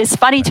 that is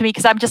funny to me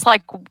because I'm just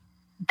like,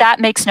 that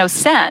makes no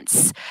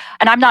sense.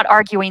 And I'm not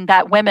arguing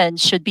that women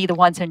should be the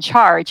ones in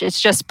charge.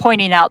 It's just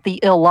pointing out the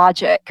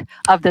illogic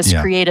of this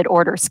created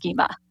order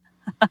schema.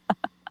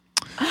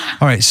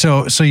 All right.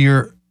 So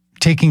you're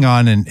taking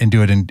on and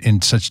do it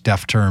in such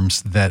deft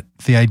terms that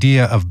the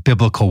idea of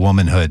biblical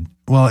womanhood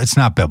well, it's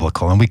not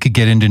biblical. And we could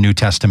get into New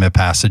Testament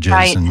passages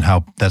and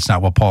how that's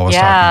not what Paul was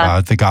talking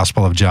about. The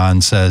Gospel of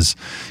John says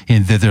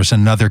that there's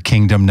another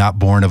kingdom not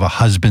born of a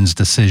husband's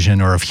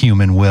decision or of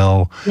human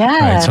will.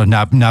 Right? So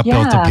not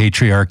built of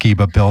patriarchy,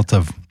 but built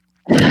of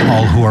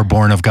all who are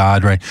born of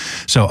God, right?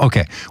 So,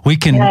 okay, we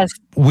can,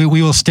 we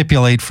will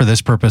stipulate for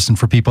this purpose, and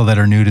for people that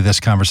are new to this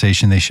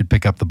conversation, they should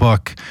pick up the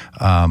book,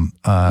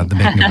 The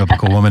Making of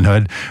Biblical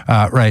Womanhood,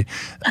 right?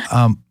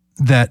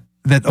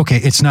 Okay,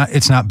 it's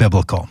not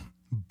biblical,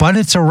 but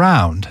it's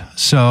around.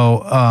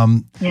 So,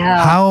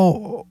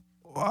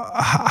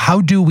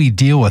 how do we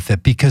deal with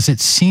it? Because it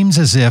seems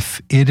as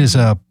if it is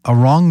a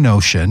wrong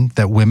notion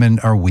that women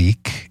are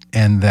weak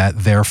and that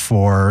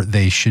therefore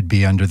they should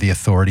be under the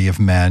authority of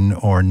men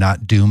or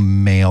not do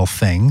male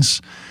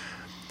things.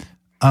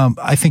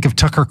 I think of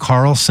Tucker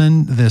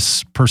Carlson,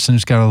 this person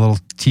who's got a little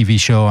TV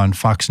show on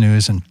Fox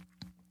News, and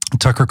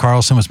Tucker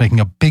Carlson was making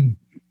a big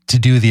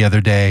to-do the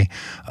other day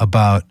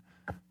about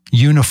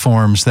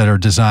uniforms that are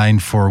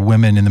designed for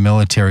women in the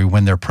military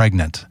when they're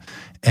pregnant,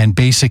 and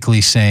basically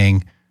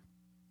saying,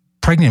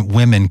 pregnant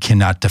women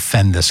cannot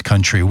defend this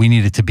country. We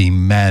need it to be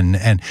men.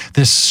 And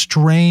this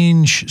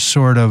strange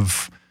sort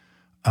of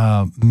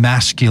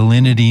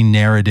masculinity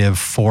narrative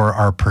for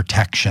our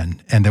protection,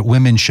 and that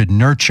women should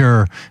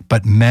nurture,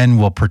 but men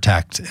will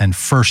protect. And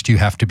first you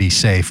have to be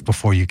safe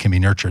before you can be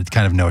nurtured,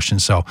 kind of notion.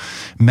 So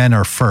men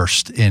are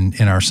first in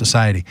our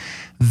society.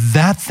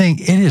 That thing,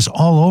 it is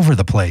all over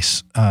the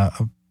place.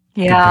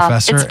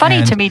 It's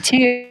funny to me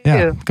too.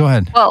 Yeah, go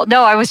ahead. Well,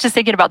 no, I was just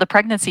thinking about the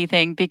pregnancy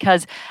thing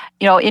because,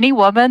 any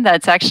woman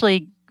that's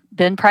actually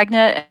been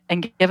pregnant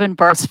and given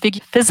birth,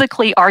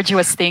 physically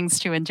arduous things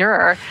to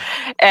endure.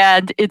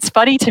 And it's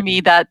funny to me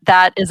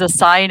that is a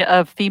sign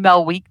of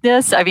female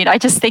weakness. I mean, I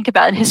just think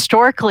about it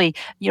historically,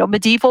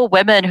 medieval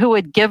women who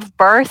would give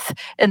birth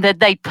and then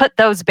they put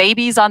those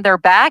babies on their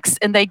backs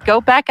and they go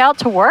back out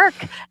to work,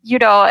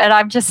 and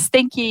I'm just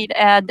thinking,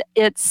 and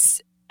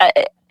it's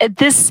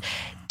this,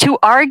 to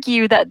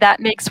argue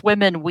that makes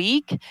women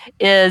weak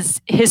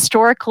is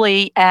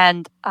historically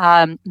and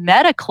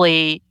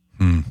medically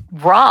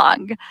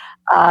wrong.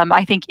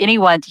 I think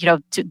anyone,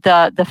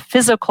 the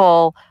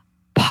physical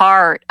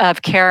part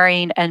of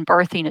carrying and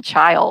birthing a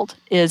child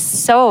is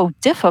so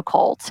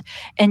difficult,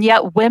 and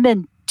yet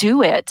women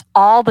do it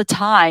all the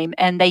time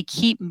and they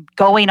keep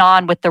going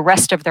on with the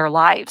rest of their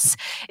lives.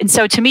 And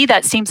so to me,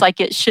 that seems like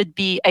it should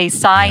be a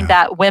sign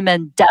that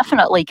women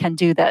definitely can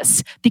do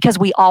this because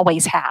we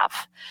always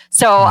have.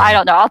 So I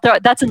don't know.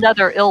 That's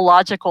another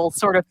illogical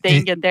sort of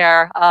thing in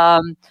there.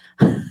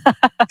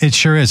 It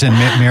sure is. And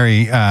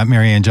Mary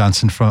Ann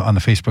Johnson on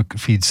the Facebook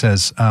feed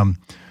says,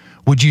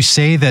 would you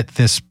say that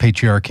this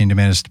patriarchy and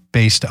demand is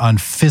based on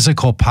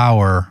physical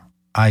power,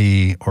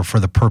 i.e., or for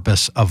the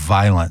purpose of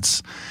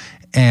violence?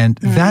 And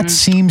that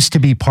seems to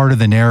be part of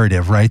the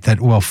narrative, right? That,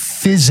 well,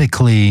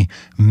 physically,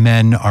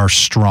 men are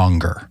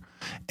stronger.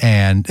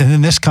 And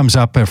then this comes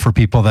up for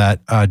people that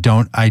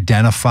don't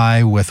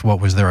identify with what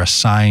was their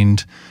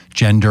assigned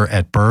gender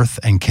at birth,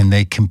 and can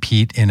they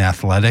compete in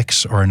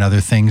athletics or in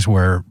other things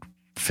where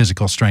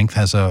physical strength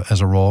has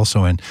a role?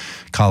 So in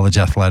college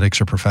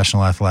athletics or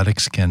professional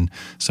athletics, can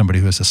somebody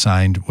who is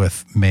assigned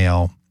with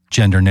male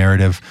gender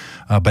narrative,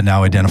 but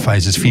now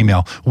identifies as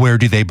female, where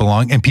do they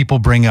belong? And people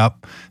bring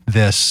up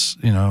this,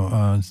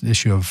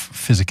 issue of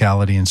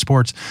physicality in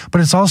sports, but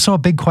it's also a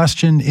big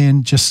question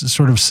in just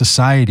sort of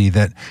society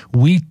that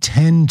we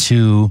tend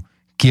to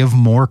give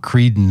more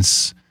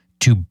credence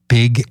to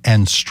big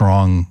and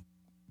strong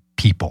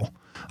people.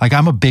 Like,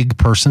 I'm a big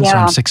person, so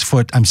I'm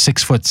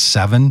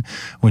 6'7",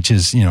 which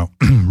is,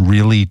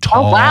 really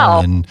tall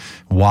and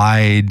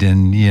wide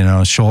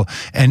and, shoulder.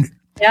 And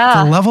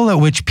the level at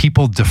which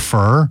people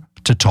defer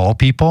to tall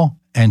people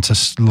and to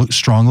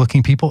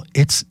strong-looking people,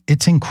 it's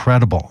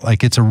incredible.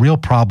 Like, it's a real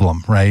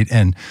problem, right?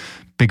 And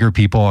bigger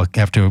people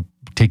have to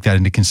take that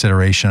into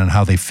consideration on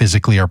how they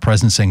physically are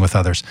presencing with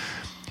others.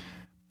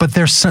 But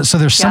there's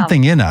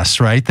something in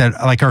us, right? That,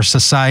 like, our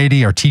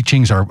society, our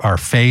teachings, our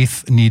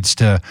faith needs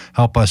to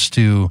help us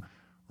to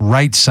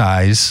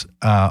right-size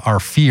our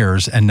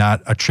fears and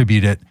not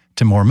attribute it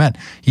to more men.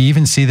 You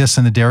even see this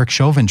in the Derek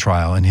Chauvin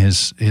trial and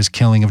his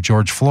killing of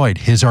George Floyd.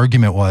 His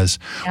argument was,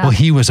 well,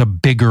 he was a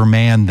bigger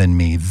man than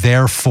me,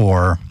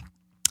 therefore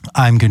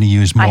I'm going to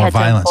use more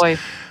violence.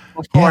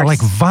 Yeah,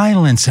 like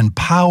violence and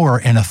power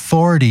and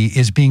authority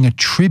is being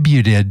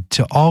attributed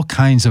to all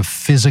kinds of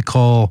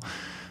physical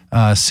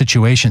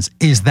situations.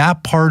 Is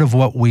that part of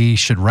what we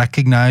should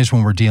recognize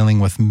when we're dealing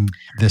with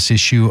this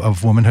issue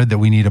of womanhood, that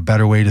we need a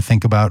better way to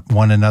think about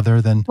one another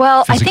than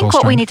I think strength?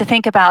 what we need to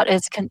think about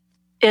is,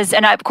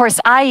 and of course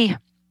I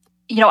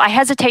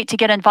hesitate to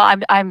get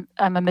involved. I'm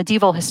a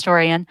medieval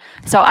historian,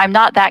 so I'm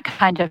not that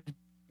kind of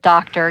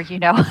doctor,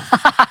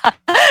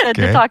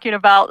 into talking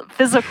about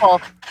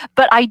physical.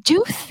 But I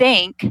do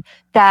think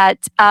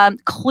that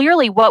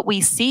clearly what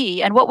we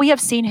see and what we have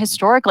seen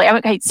historically.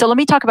 Okay, so let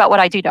me talk about what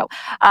I do know.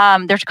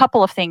 There's a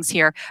couple of things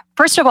here.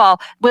 First of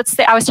all,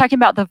 I was talking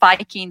about the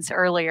Vikings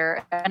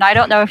earlier, and I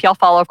don't know if y'all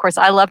follow. Of course,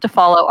 I love to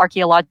follow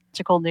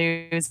archaeological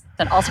news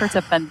and all sorts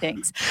of fun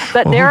things.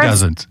 But who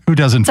doesn't? Who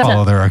doesn't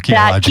follow their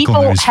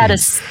archaeological news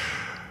feeds?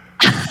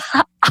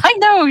 I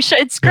know,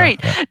 it's great.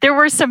 Yeah. There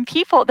were some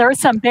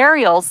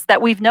burials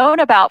that we've known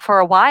about for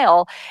a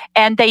while,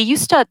 and they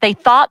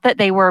thought that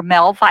they were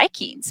male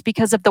Vikings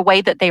because of the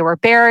way that they were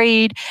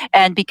buried,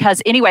 and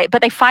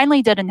but they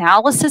finally did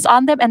analysis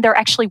on them, and they're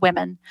actually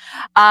women.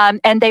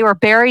 And they were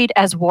buried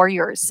as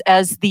warriors,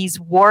 as these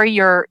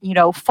warrior,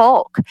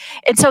 folk.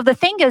 And so the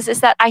thing is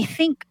that I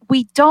think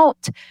we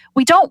don't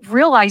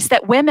realize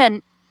that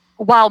women,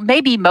 while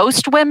maybe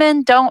most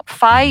women don't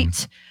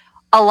fight,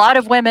 a lot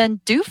of women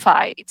do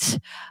fight.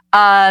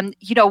 Men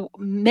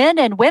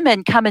and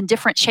women come in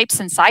different shapes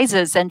and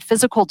sizes and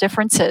physical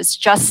differences,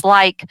 just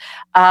like,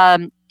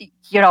 they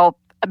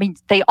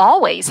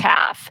always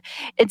have.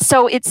 And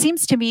so it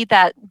seems to me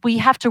that we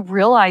have to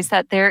realize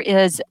that there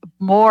is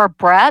more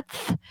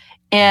breadth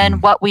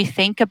in what we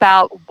think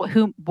about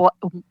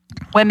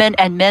women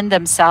and men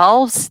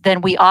themselves than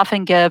we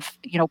often give,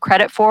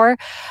 credit for.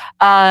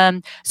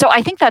 So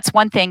I think that's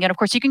one thing. And of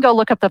course, you can go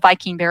look up the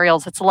Viking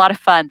burials. It's a lot of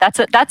fun.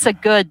 That's a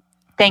good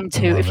thing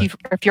to,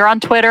 if you're on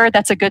Twitter,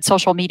 that's a good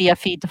social media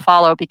feed to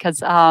follow,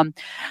 because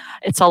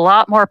it's a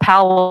lot more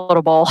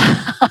palatable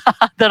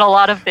than a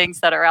lot of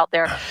things that are out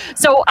there.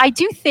 So I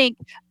do think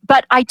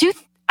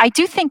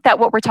that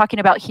what we're talking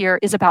about here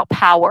is about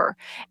power.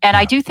 And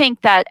I do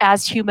think that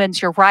as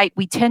humans, you're right,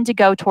 we tend to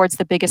go towards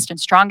the biggest and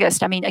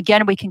strongest. I mean,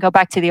 again, we can go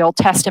back to the Old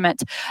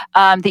Testament.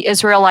 The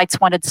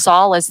Israelites wanted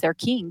Saul as their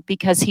king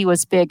because he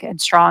was big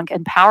and strong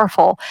and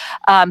powerful.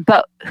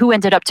 But who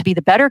ended up to be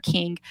the better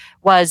king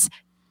was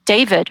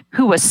David,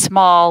 who was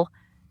small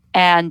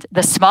and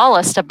the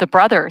smallest of the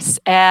brothers.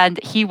 And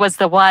he was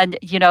the one,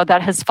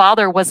 that his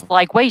father was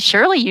like, wait,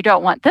 surely you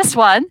don't want this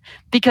one,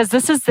 because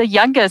this is the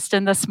youngest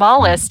and the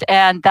smallest.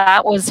 And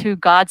that was who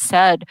God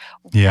said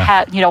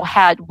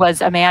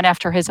was a man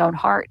after his own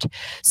heart.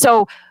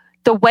 So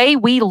the way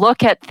we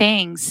look at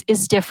things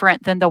is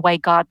different than the way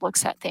God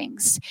looks at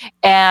things.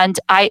 And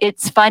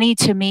it's funny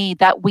to me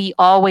that we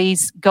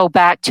always go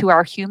back to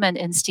our human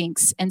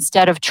instincts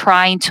instead of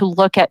trying to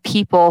look at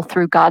people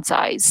through God's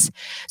eyes.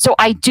 So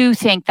I do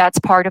think that's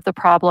part of the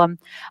problem.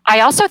 I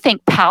also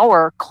think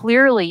power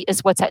clearly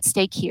is what's at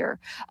stake here.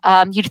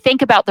 You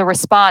think about the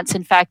response.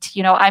 In fact,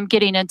 I'm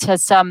getting into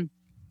some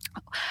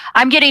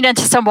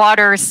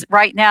waters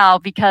right now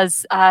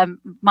because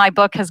my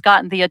book has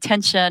gotten the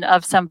attention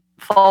of some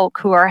folk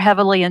who are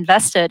heavily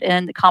invested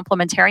in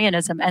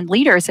complementarianism and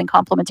leaders in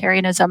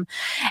complementarianism.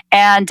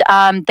 And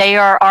they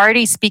are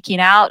already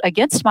speaking out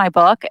against my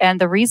book. And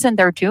the reason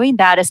they're doing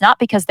that is not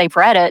because they've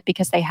read it,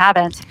 because they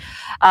haven't.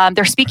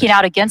 They're speaking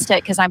out against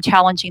it because I'm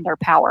challenging their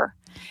power.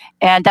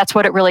 And that's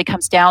what it really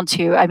comes down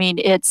to. I mean,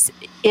 it's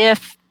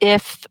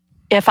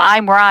if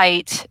I'm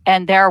right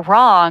and they're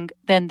wrong,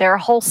 then their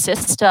whole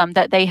system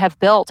that they have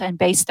built and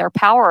based their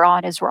power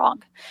on is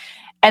wrong.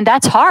 And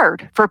that's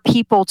hard for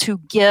people to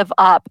give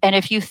up. And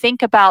if you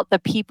think about the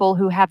people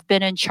who have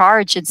been in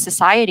charge in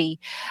society,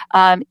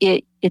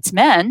 it's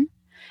men,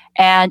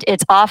 and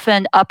it's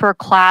often upper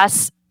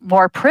class,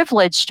 more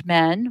privileged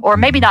men, or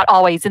maybe not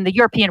always. In the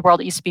European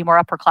world, it used to be more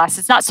upper class.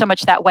 It's not so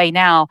much that way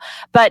now,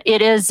 but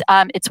it's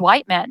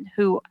white men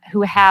who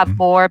have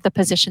more of the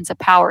positions of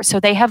power. So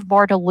they have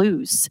more to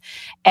lose.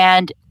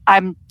 And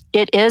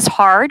it is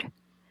hard.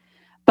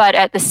 But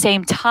at the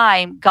same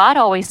time, God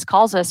always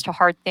calls us to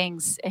hard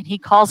things, and he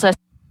calls us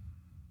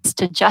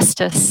to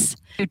justice,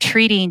 to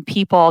treating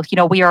people.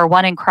 We are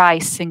one in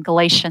Christ in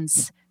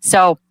Galatians.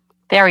 So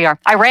there we are.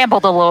 I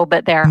rambled a little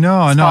bit there.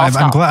 No,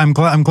 I'm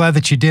glad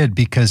that you did,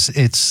 because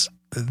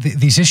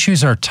these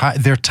issues they're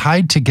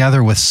tied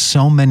together with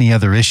so many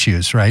other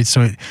issues, right?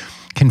 So it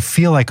can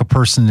feel like a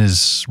person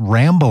is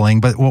rambling,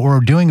 but what we're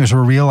doing is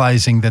we're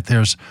realizing that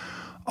there's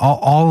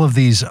all of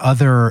these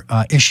other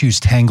issues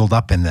tangled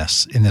up in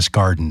this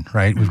garden,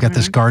 right? We've got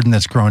this garden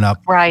that's grown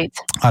up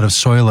out of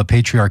soil of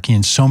patriarchy,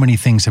 and so many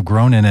things have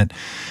grown in it.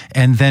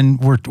 And then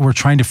we're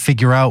trying to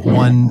figure out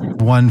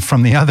one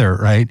from the other,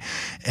 right?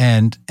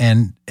 And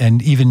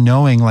even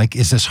knowing, like,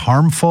 is this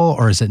harmful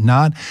or is it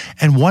not?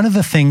 And one of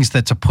the things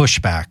that's a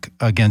pushback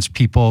against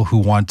people who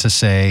want to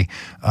say,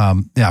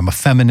 I'm a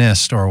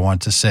feminist, or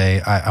want to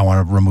say, I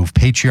want to remove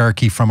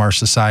patriarchy from our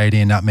society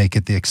and not make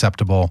it the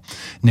acceptable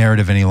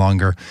narrative any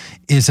longer,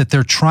 is that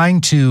they're trying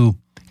to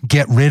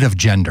get rid of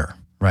gender,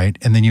 right?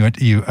 And then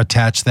you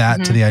attach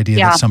that to the idea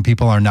that some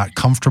people are not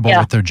comfortable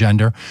with their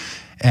gender.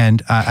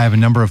 And I have a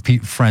number of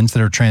friends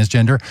that are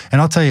transgender, and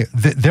I'll tell you,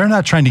 they're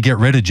not trying to get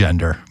rid of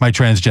gender. My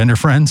transgender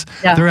friends,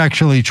 they're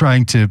actually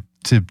trying to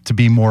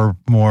be more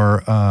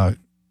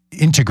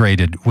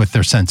integrated with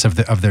their sense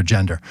of their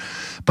gender.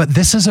 But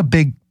this is a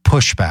big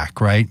pushback,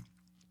 right?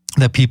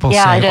 That people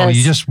say, "Oh,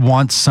 you just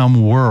want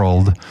some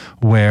world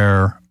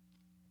where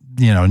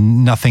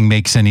nothing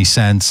makes any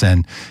sense,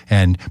 and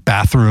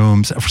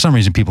bathrooms. For some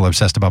reason, people are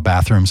obsessed about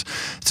bathrooms.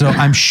 So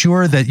I'm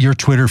sure that your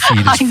Twitter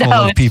feed is full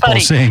of people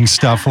saying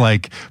stuff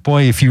like,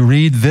 boy, if you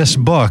read this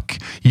book,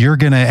 you're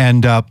going to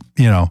end up,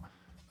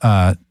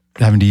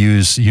 having to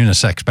use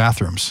unisex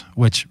bathrooms,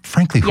 which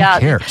frankly, who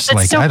cares?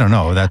 I don't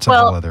know. That's a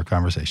whole other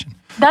conversation.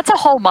 That's a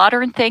whole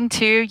modern thing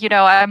too.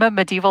 I'm a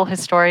medieval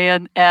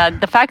historian,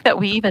 and the fact that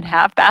we even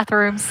have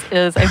bathrooms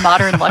is a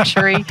modern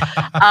luxury.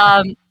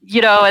 And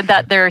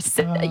that there's,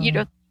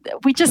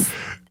 we just,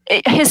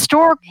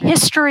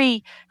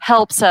 history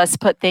helps us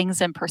put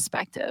things in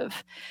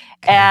perspective.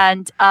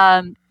 And,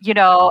 and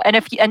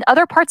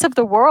other parts of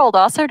the world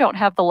also don't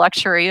have the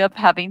luxury of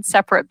having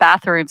separate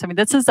bathrooms. I mean,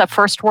 this is a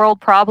first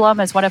world problem,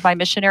 as one of my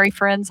missionary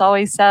friends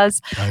always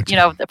says,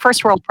 the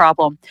first world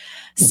problem.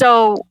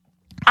 So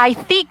I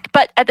think,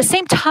 but at the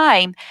same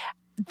time,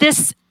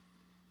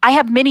 I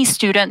have many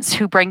students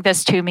who bring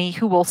this to me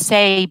who will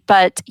say,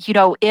 but,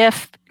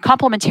 if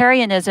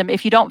complementarianism,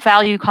 if you don't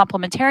value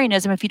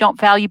complementarianism, if you don't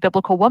value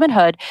biblical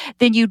womanhood,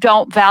 then you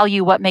don't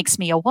value what makes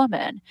me a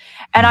woman.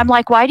 And I'm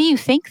like, why do you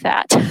think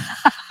that?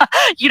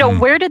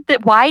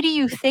 Why do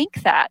you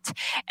think that?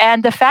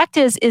 And the fact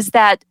is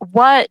that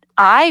what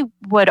I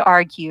would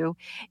argue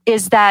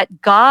is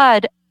that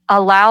God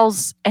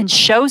allows and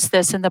shows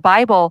this in the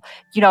Bible.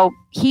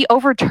 He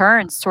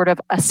overturns sort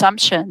of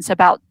assumptions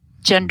about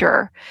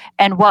gender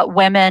and what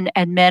women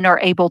and men are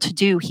able to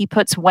do. He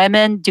puts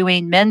women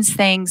doing men's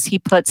things. He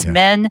puts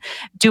men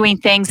doing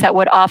things that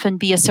would often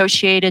be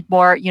associated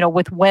more,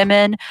 with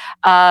women.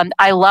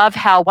 I love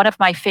how one of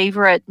my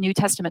favorite New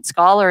Testament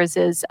scholars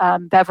is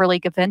Beverly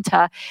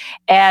Gaventa,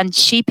 and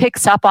she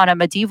picks up on a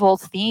medieval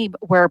theme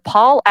where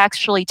Paul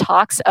actually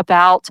talks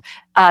about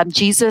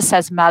Jesus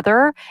as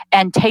mother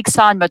and takes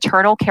on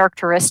maternal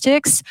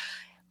characteristics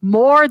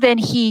more than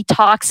he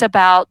talks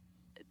about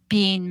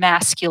being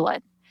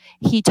masculine.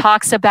 He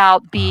talks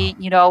about being,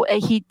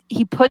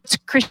 he puts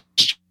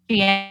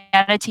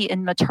Christianity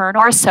in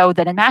maternal more so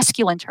than in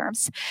masculine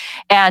terms.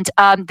 And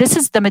this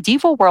is the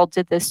medieval world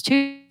did this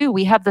too.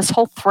 We have this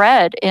whole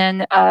thread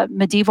in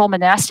medieval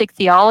monastic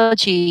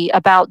theology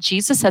about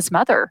Jesus as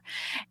mother,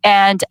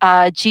 and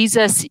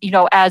Jesus,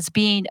 as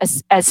being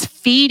as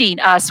feeding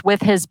us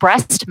with his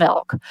breast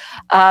milk,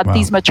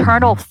 these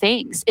maternal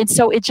things. And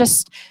so it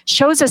just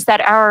shows us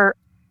that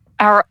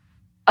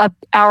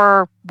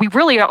we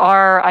really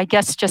are, I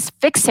guess, just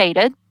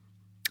fixated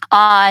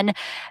on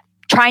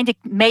trying to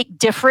make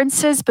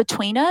differences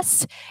between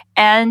us.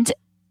 And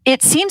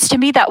it seems to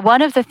me that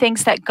one of the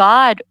things that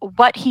God,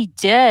 what he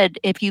did,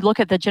 if you look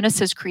at the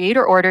Genesis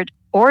creator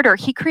order,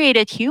 he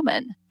created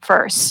human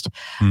first.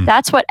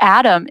 That's what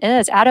Adam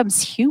is.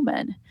 Adam's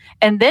human.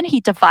 And then he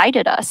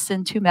divided us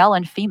into male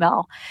and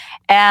female.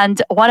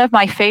 And one of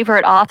my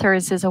favorite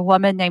authors is a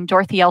woman named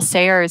Dorothy L.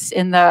 Sayers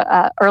in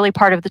the early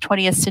part of the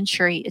 20th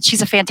century.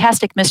 She's a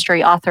fantastic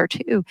mystery author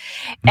too.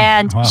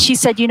 And she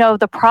said,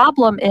 the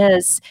problem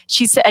is,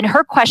 she said, and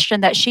her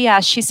question that she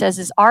asked, she says,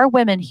 is, are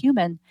women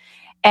human?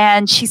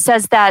 And she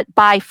says that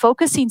by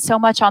focusing so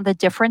much on the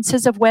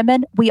differences of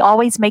women, we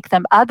always make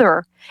them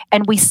other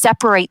and we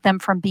separate them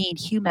from being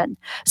human.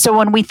 So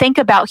when we think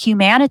about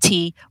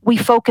humanity, we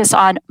focus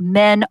on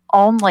men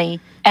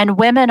only, and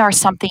women are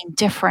something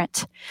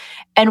different.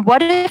 And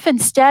what if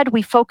instead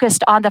we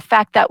focused on the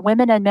fact that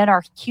women and men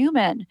are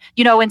human?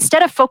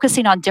 Instead of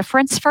focusing on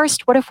difference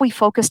first, what if we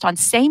focused on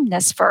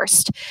sameness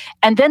first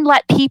and then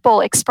let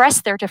people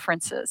express their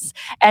differences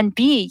and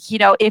be,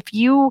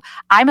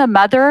 I'm a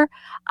mother,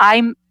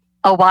 I'm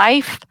a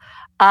wife,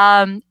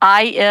 I'm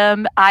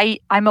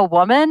a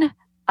woman.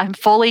 I'm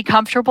fully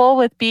comfortable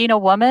with being a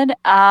woman.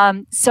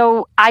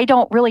 So I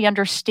don't really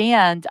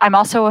understand. I'm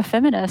also a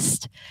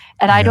feminist,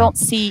 and I don't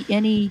see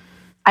any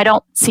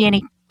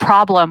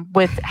problem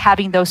with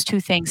having those two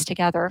things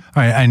together.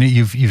 All right. I know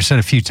you've said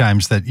a few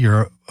times that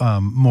you're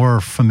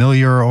more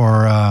familiar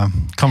or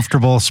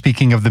comfortable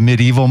speaking of the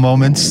medieval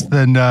moments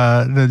than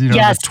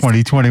the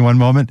 2021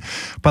 moment.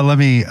 But let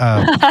me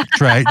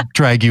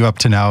drag you up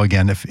to now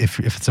again, if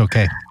it's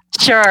okay.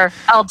 Sure,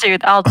 I'll do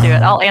it.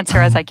 I'll answer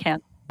as I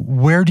can.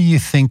 Where do you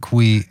think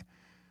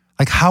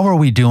how are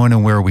we doing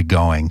and where are we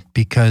going?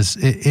 Because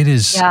it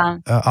is,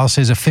 I'll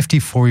say, as a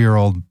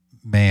 54-year-old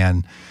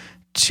man,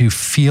 to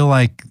feel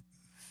like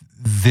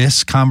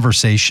this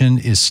conversation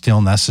is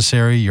still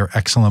necessary. Your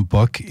excellent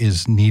book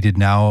is needed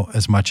now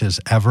as much as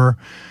ever.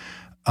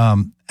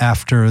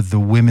 After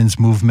the women's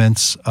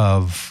movements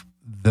of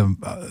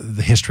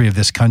the history of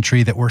this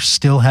country, that we're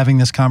still having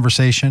this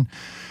conversation,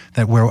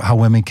 how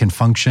women can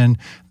function,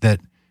 that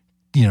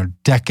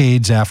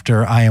decades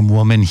after I Am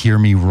Woman, Hear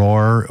Me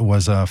Roar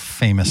was a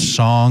famous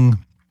song.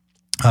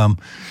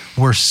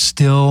 We're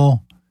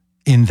still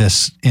in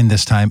this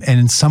time. And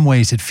in some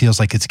ways it feels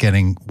like it's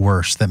getting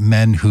worse, that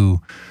men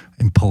who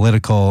in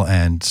political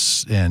and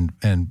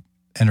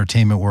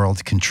entertainment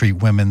world can treat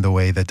women the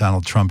way that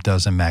Donald Trump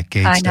does and Matt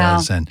Gaetz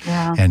does and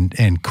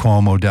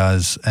Cuomo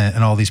does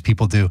and all these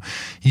people do.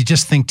 You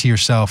just think to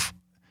yourself,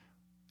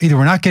 either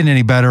we're not getting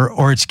any better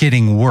or it's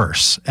getting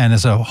worse. And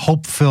as a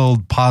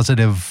hope-filled,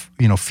 positive,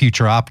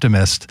 future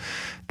optimist,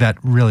 that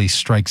really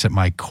strikes at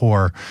my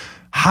core.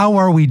 How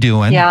are we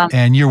doing? Yeah.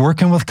 And you're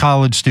working with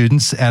college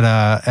students at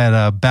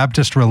a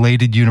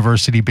Baptist-related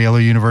university,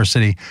 Baylor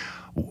University.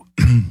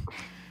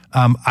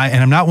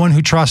 I'm not one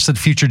who trusts that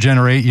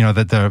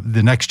that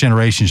the next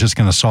generation is just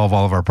going to solve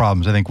all of our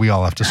problems. I think we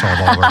all have to solve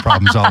all of our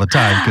problems all the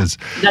time because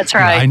that's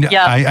right.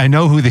 I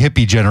know who the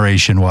hippie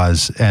generation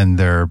was, and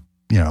they're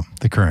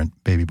the current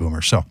baby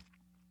boomers. So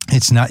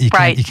it's not you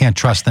can't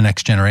trust the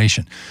next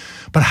generation.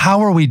 But how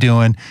are we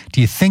doing?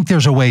 Do you think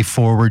there's a way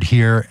forward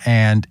here?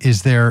 And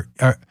is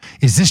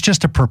this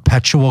just a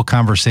perpetual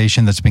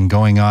conversation that's been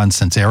going on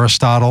since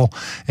Aristotle,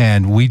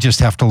 and we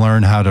just have to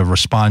learn how to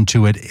respond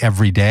to it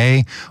every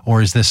day?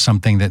 Or is this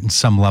something that in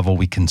some level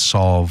we can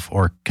solve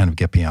or kind of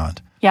get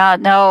beyond? Yeah,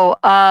 no.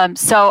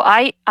 So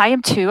I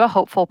am too a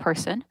hopeful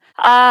person.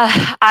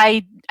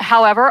 I,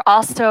 however,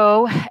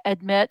 also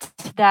admit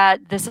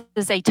that this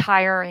is a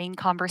tiring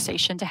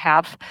conversation to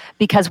have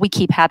because we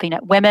keep having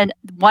it. Women,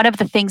 one of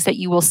the things that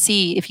you will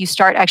see if you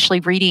start actually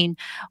reading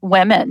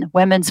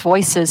women's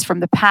voices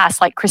from the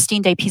past, like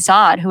Christine de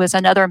Pizan, who is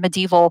another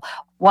medieval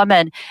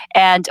woman.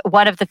 And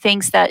one of the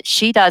things that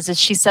she does is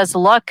she says,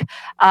 look,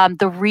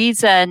 the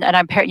reason, and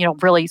I'm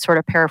really sort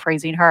of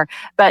paraphrasing her,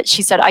 but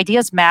she said,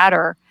 ideas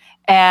matter.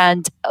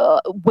 And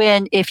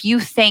if you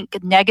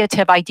think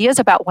negative ideas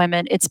about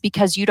women, it's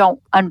because you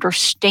don't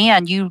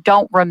understand, you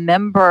don't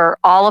remember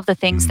all of the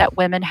things that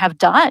women have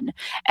done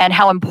and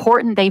how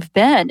important they've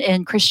been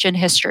in Christian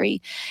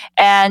history.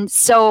 And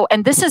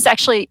this is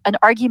actually an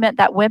argument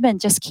that women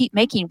just keep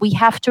making. We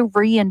have to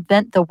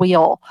reinvent the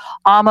wheel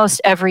almost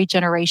every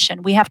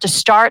generation. We have to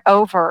start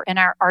over in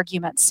our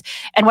arguments.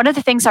 And one of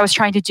the things I was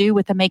trying to do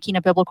with the Making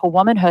a Biblical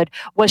Womanhood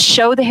was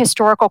show the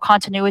historical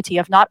continuity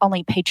of not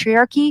only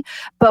patriarchy,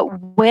 but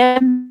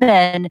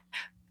women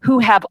who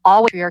have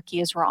always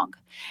patriarchy is wrong,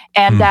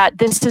 and that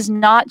this is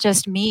not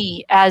just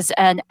me as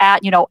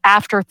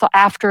after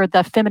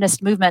the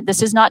feminist movement.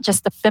 This is not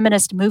just the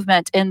feminist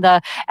movement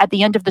at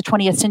the end of the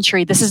 20th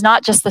century. This is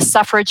not just the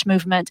suffrage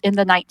movement in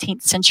the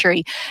 19th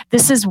century.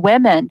 This is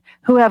women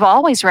who have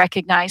always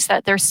recognized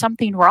that there's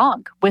something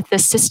wrong with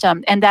this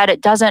system and that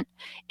it doesn't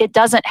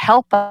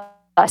help us.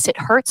 It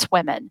hurts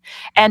women,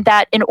 and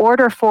that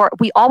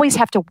we always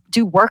have to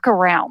do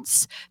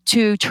workarounds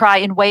to try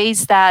in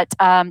ways that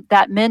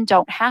men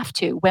don't have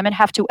to. Women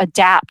have to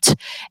adapt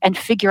and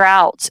figure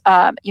out,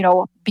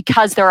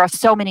 because there are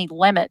so many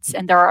limits,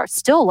 and there are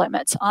still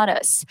limits on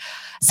us.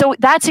 So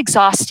that's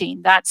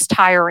exhausting. That's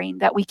tiring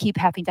that we keep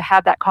having to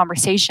have that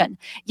conversation.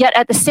 Yet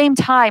at the same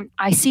time,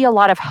 I see a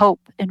lot of hope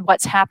in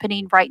what's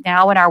happening right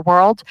now in our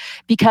world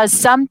because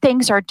some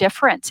things are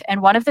different.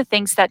 And one of the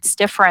things that's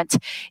different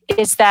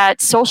is that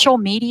social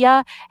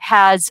media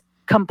has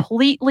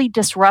completely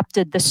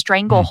disrupted the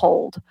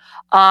stranglehold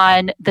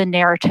on the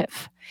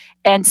narrative.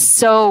 And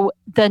so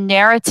the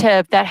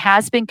narrative that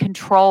has been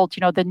controlled,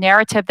 the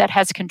narrative that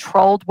has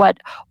controlled what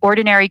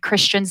ordinary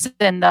Christians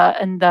in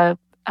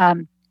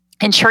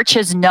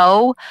churches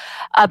know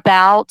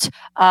about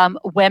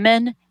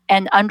women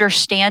and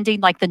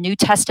understanding like the New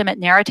Testament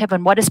narrative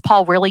and what is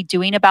Paul really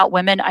doing about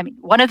women. I mean,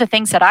 one of the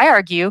things that I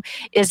argue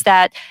is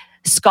that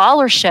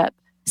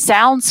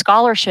sound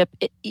scholarship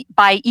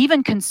by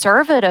even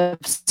conservative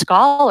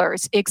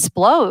scholars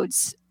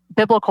explodes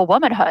biblical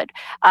womanhood.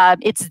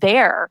 It's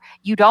there.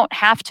 You don't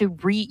have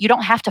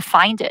to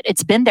find it.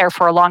 It's been there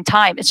for a long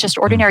time. It's just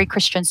ordinary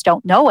Christians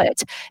don't know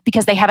it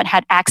because they haven't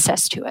had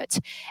access to it.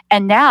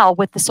 And now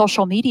with the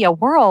social media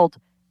world,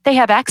 they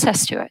have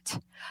access to it.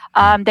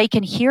 They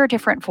can hear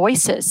different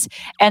voices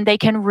and they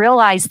can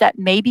realize that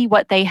maybe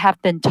what they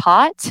have been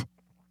taught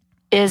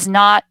is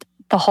not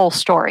the whole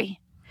story.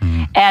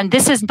 And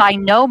this is by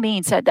no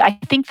means, I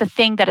think the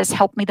thing that has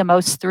helped me the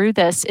most through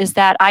this is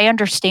that I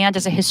understand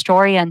as a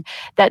historian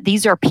that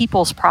these are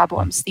people's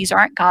problems. These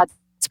aren't God's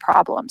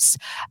problems.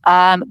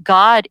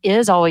 God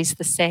is always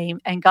the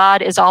same, and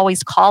God is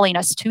always calling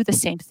us to the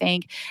same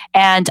thing.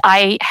 And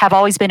I have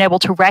always been able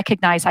to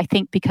recognize, I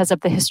think because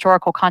of the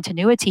historical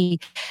continuity,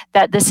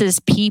 that this is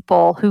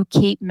people who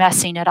keep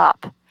messing it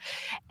up.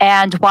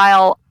 And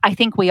while I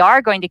think we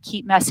are going to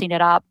keep messing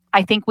it up,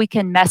 I think we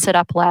can mess it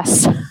up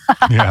less.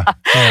 Yeah.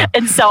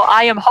 And so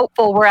I am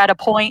hopeful we're at a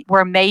point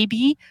where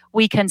maybe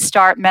we can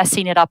start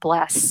messing it up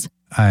less.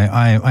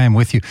 I am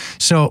with you.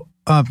 So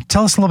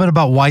tell us a little bit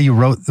about why you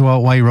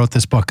wrote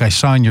this book. I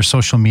saw in your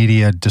social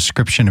media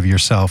description of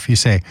yourself, you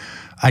say,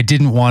 I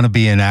didn't want to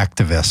be an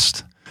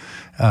activist.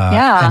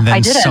 And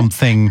then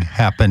something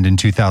happened in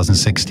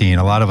 2016.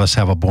 A lot of us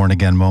have a born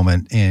again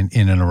moment in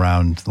and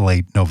around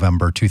late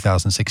November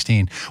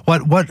 2016.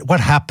 What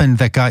happened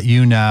that got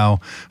you now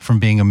from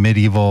being a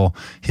medieval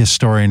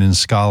historian and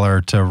scholar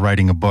to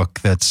writing a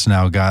book that's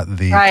now got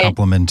the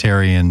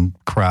complementarian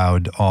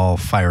crowd all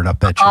fired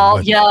up at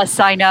you? Yes,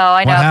 I know.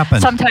 What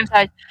happened? Sometimes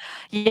what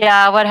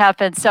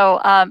happened? So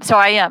I'm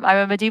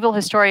a medieval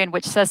historian,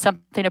 which says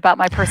something about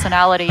my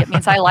personality. It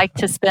means I like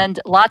to spend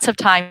lots of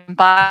time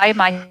by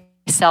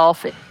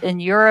myself in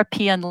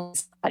European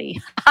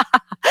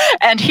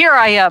And here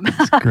I am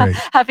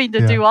having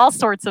to Yeah. do all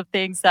sorts of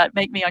things that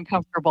make me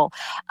uncomfortable.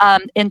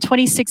 In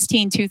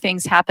 2016, two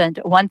things happened.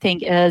 One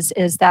thing is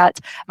that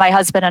my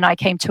husband and I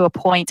came to a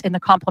point in the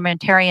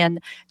complementarian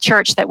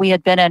church that we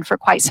had been in for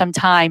quite some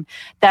time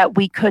that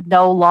we could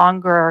no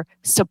longer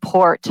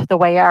support the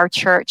way our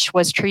church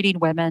was treating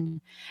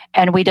women.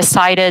 And we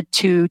decided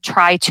to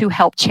try to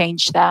help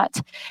change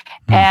that.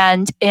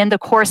 And in the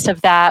course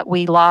of that,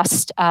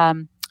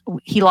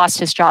 he lost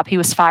his job. He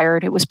was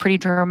fired. It was pretty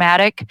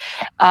dramatic.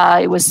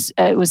 It was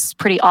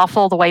pretty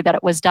awful the way that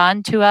it was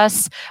done to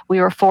us. We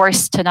were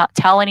forced to not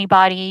tell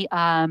anybody,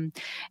 and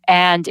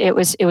it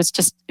was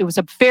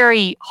a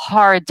very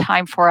hard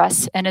time for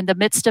us. And in the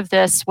midst of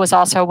this was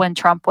also when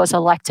Trump was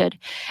elected,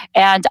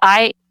 and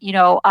I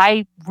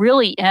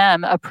really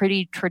am a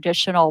pretty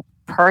traditional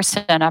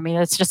person. I mean,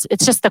 it's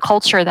just the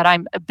culture that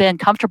I've been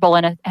comfortable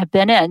in and have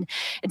been in.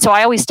 And so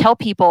I always tell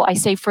people, I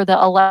say, for the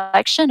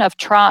election of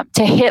Trump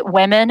to hit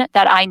women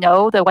that I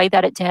know the way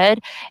that it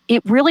did,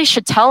 it really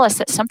should tell us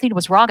that something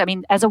was wrong. I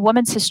mean, as a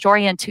women's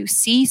historian, to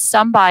see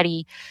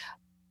somebody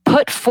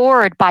put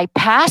forward by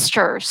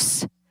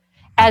pastors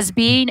as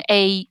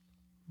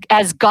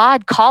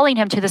God calling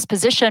him to this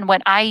position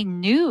when I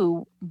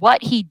knew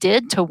what he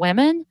did to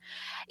women,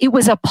 it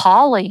was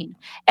appalling.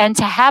 And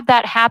to have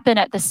that happen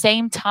at the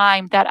same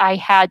time that I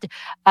had,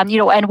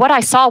 and what I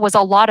saw was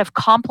a lot of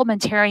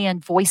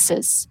complementarian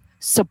voices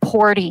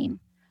supporting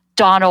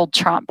Donald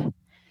Trump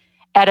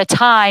at a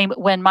time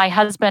when my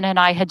husband and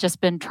I had just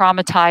been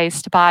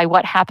traumatized by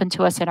what happened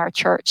to us in our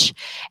church.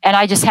 And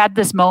I just had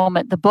this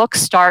moment. The book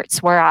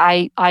starts where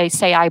I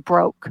say I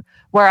broke,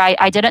 where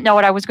I didn't know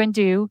what I was going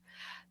to do,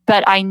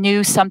 but I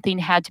knew something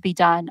had to be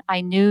done.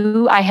 I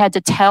knew I had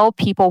to tell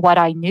people what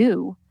I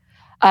knew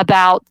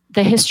about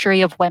the history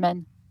of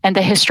women and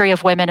the history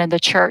of women in the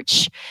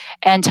church,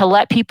 and to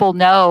let people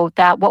know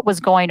that what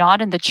was going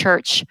on in the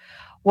church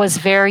was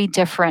very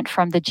different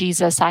from the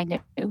Jesus I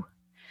knew.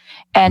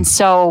 And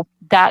so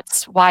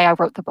that's why I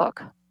wrote the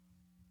book.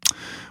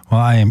 Well,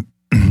 I am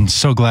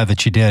so glad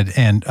that you did.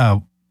 And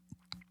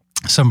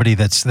somebody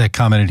that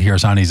commented here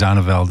is Ani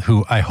Zonneveld,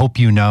 who I hope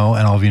you know,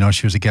 and all of you know,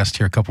 she was a guest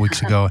here a couple weeks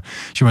ago.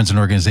 She runs an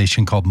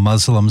organization called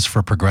Muslims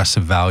for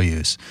Progressive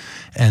Values.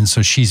 And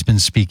so she's been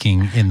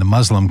speaking in the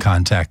Muslim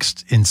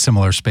context in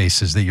similar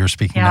spaces that you're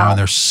speaking now. And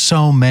there's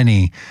so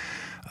many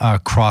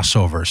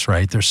crossovers,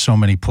 right? There's so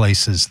many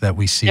places that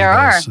we see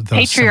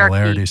those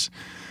similarities.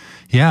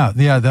 Yeah,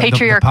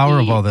 the power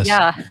of all this.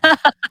 Yeah.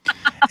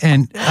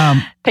 And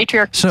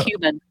patriarchy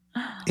human.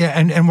 Yeah,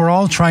 and we're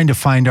all trying to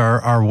find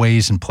our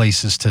ways and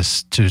places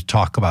to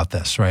talk about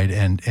this, right?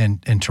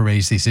 And to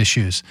raise these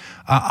issues.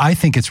 I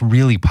think it's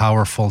really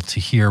powerful to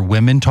hear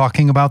women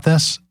talking about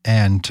this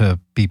and to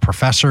be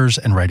professors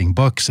and writing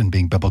books and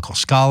being biblical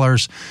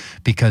scholars,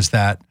 because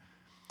that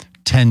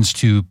tends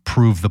to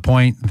prove the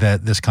point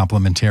that this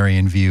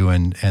complementarian view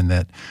and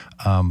that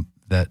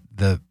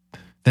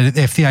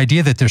if the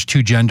idea that there's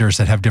two genders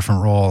that have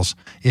different roles,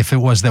 if it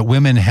was that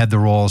women had the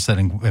roles that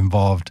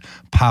involved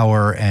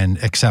power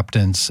and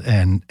acceptance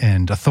and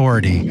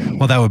authority,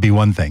 well, that would be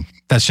one thing.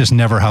 That's just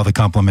never how the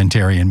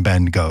complementarian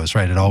bend goes,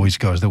 right? It always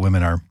goes that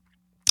women are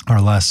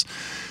less.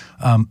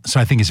 So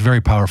I think it's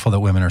very powerful that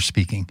women are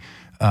speaking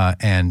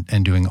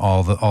and doing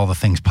all the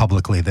things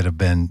publicly that have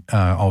been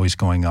always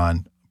going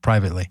on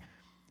privately.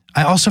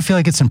 I also feel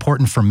like it's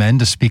important for men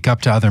to speak up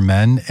to other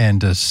men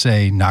and to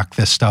say, knock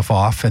this stuff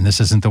off, and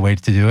this isn't the way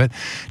to do it.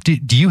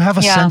 Do you have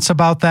a sense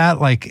about that?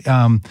 Like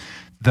I'm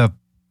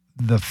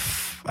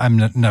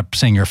not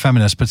saying you're a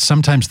feminist, but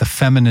sometimes the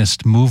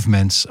feminist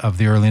movements of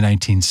the early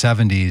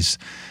 1970s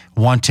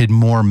wanted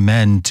more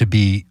men to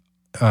be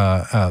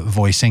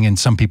voicing, and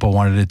some people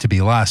wanted it to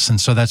be less. And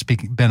so that's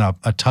been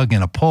a tug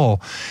and a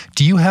pull.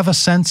 Do you have a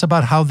sense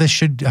about how this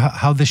should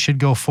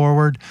go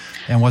forward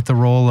and what the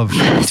role of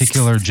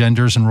particular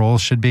genders and roles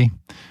should be?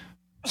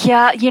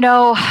 Yeah,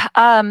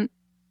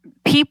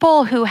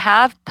 people who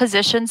have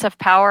positions of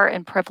power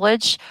and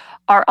privilege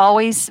are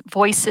always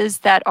voices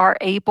that are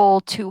able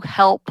to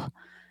help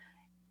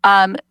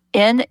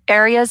in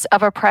areas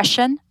of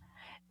oppression.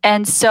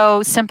 And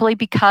so simply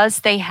because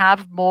they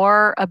have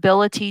more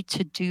ability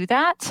to do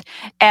that,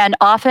 and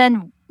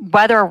often,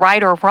 whether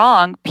right or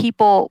wrong,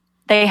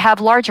 they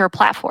have larger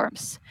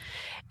platforms.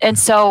 And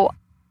so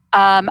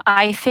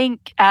I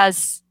think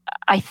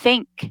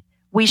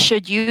we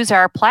should use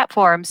our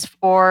platforms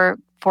for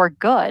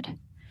good.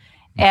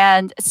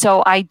 And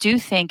so I do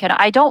think, and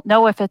I don't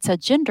know if it's a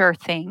gender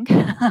thing.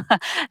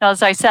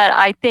 As I said,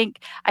 I think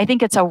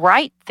it's a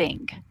right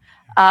thing.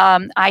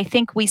 I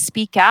think we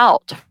speak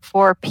out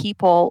for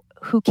people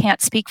who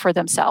can't speak for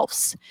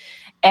themselves.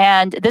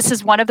 And this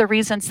is one of the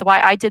reasons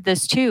why I did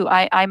this too.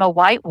 I'm a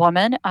white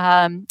woman.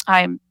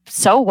 I'm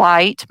so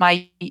white.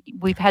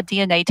 We've had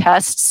DNA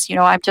tests.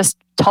 I'm just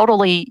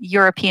totally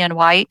European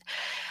white.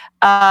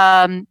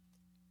 And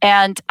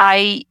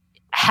I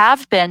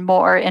have been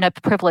more in a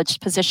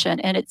privileged position.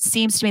 And it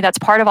seems to me that's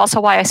part of also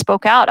why I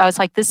spoke out. I was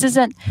like, this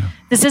isn't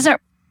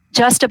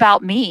just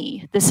about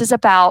me. This is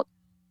about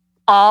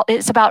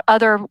it's about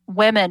other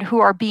women who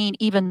are being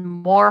even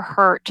more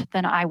hurt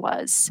than I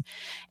was,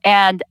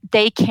 and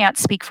they can't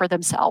speak for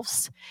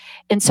themselves.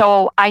 And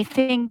so I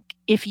think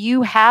if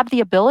you have the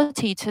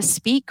ability to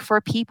speak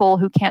for people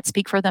who can't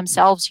speak for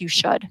themselves, you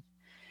should.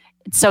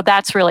 So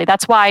that's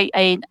why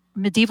a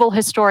medieval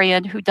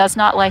historian who does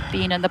not like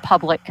being in the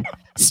public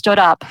stood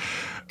up,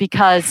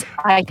 because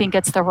I think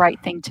it's the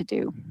right thing to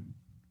do.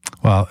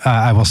 Well,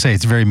 I will say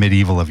it's very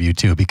medieval of you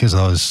too, because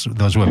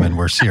those women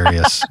were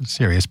serious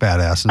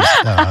badasses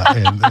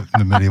in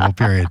the medieval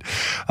period.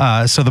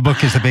 So the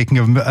book is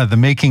the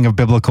making of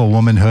biblical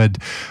womanhood,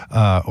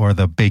 or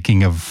the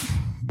baking of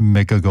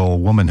mythical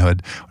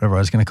womanhood, whatever I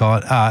was going to call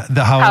it.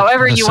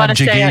 However you want to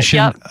say it.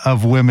 Subjugation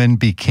of women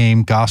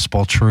became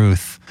gospel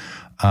truth.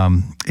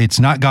 It's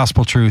not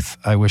gospel truth.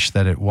 I wish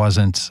that it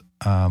wasn't.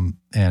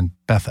 And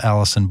Beth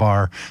Allison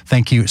Barr,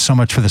 thank you so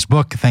much for this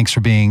book. Thanks for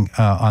being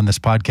on this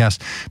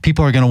podcast.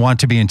 People are going to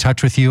want to be in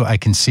touch with you. I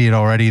can see it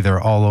already.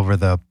 They're all over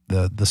the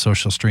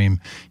social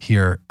stream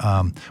here.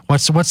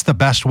 What's the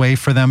best way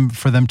for them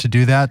to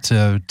do that?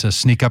 To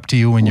sneak up to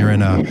you when you're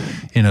in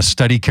a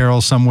study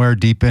carrel somewhere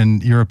deep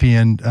in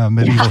European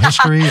medieval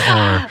history,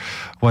 or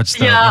what's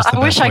the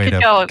best way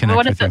to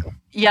connect with you?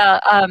 Yeah,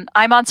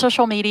 I'm on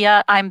social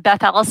media. I'm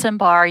Beth Allison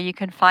Barr. You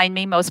can find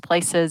me most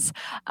places.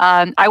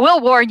 I will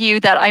warn you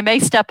that I may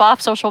step off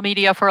social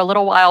media for a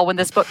little while when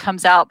this book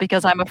comes out,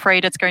 because I'm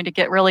afraid it's going to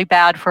get really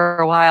bad for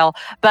a while.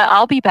 But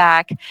I'll be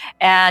back,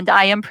 and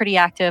I am pretty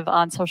active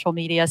on social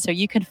media, so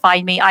you can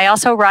find me. I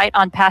also write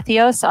on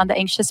Patheos, on the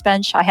Anxious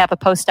Bench. I have a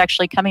post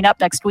actually coming up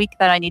next week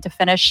that I need to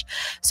finish,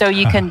 so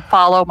you can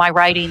follow my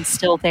writing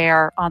still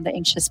there on the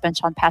Anxious Bench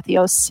on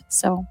Patheos.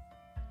 So.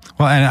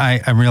 Well,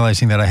 and I'm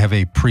realizing that I have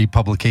a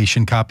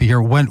pre-publication copy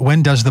here.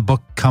 When does the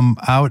book come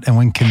out, and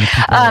when can the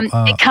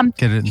people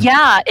get it?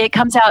 Yeah, it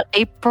comes out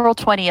April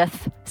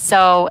 20th.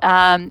 So,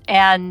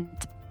 and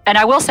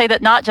I will say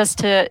that not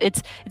just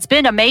it's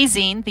been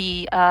amazing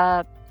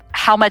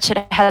how much it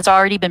has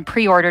already been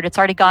pre-ordered. It's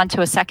already gone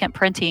to a second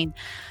printing.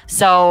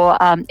 So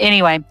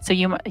anyway, so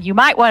you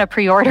might want to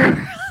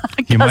pre-order,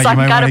 because I'm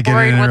kind of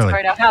worried what's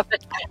going to happen.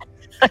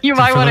 You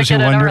might want to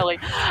get it early.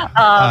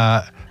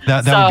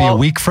 That would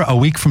be a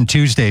week from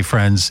Tuesday,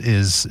 friends,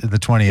 is the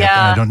 20th.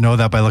 Yeah. And I don't know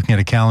that by looking at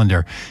a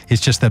calendar.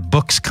 It's just that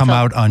books come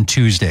out on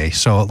Tuesday.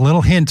 So a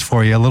little hint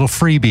for you, a little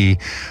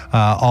freebie.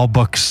 All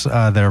books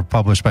that are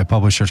published by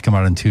publishers come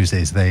out on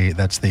Tuesdays.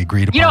 That's the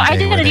agreed upon day. I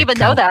didn't even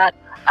know that.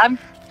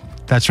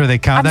 That's where they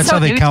count. That's how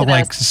they count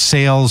like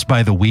sales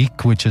by the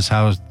week, which is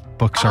how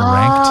books are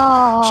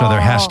ranked. So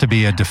there has to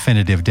be a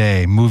definitive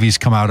day. Movies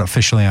come out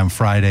officially on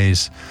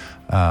Fridays.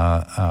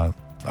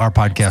 Our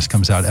podcast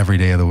comes out every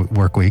day of the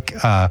work week,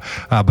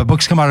 but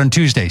books come out on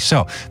Tuesday.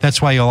 So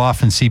that's why you'll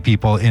often see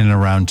people in and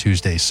around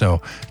Tuesday.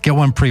 So get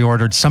one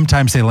pre-ordered.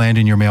 Sometimes they land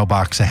in your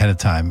mailbox ahead of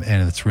time,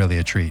 and it's really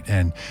a treat.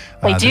 And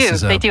they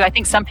do. I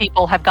think some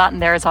people have gotten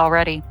theirs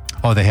already.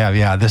 Oh, they have.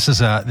 Yeah. This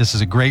is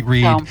a great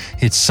read. Wow.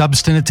 It's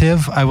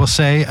substantive, I will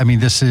say. I mean,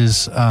 this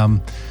is,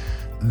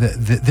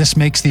 this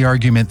makes the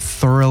argument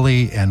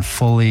thoroughly and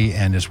fully,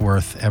 and is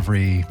worth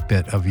every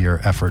bit of your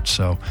effort.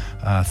 So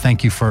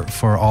thank you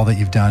for all that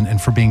you've done,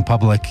 and for being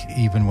public,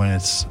 even when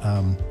it's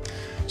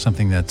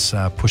something that's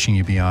pushing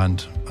you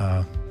beyond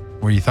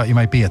where you thought you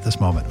might be at this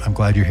moment. I'm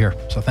glad you're here.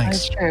 So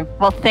thanks. That's true.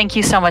 Well, thank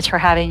you so much for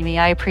having me.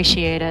 I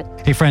appreciate it.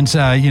 Hey, friends,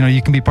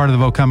 you can be part of the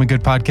Vote Common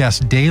Good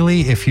podcast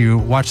daily. If you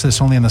watch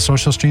this only on the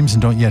social streams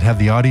and don't yet have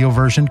the audio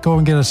version, go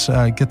and get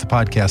the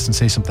podcast and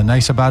say something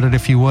nice about it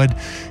if you would.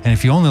 And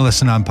if you only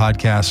listen on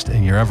podcast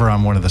and you're ever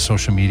on one of the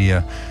social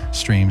media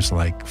streams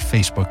like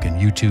Facebook and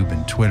YouTube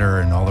and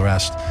Twitter and all the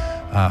rest,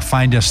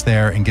 find us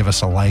there and give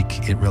us a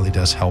like. It really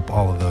does help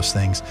all of those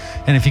things.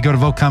 And if you go to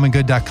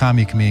votecommongood.com,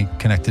 you can be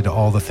connected to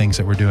all the things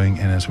that we're doing.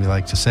 And as we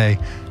like to say,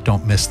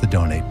 don't miss the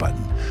donate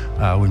button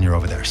when you're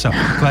over there. So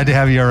glad to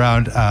have you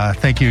around.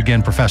 Thank you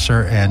again,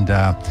 Professor. And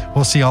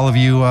we'll see all of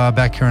you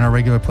back here in our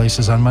regular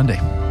places on Monday.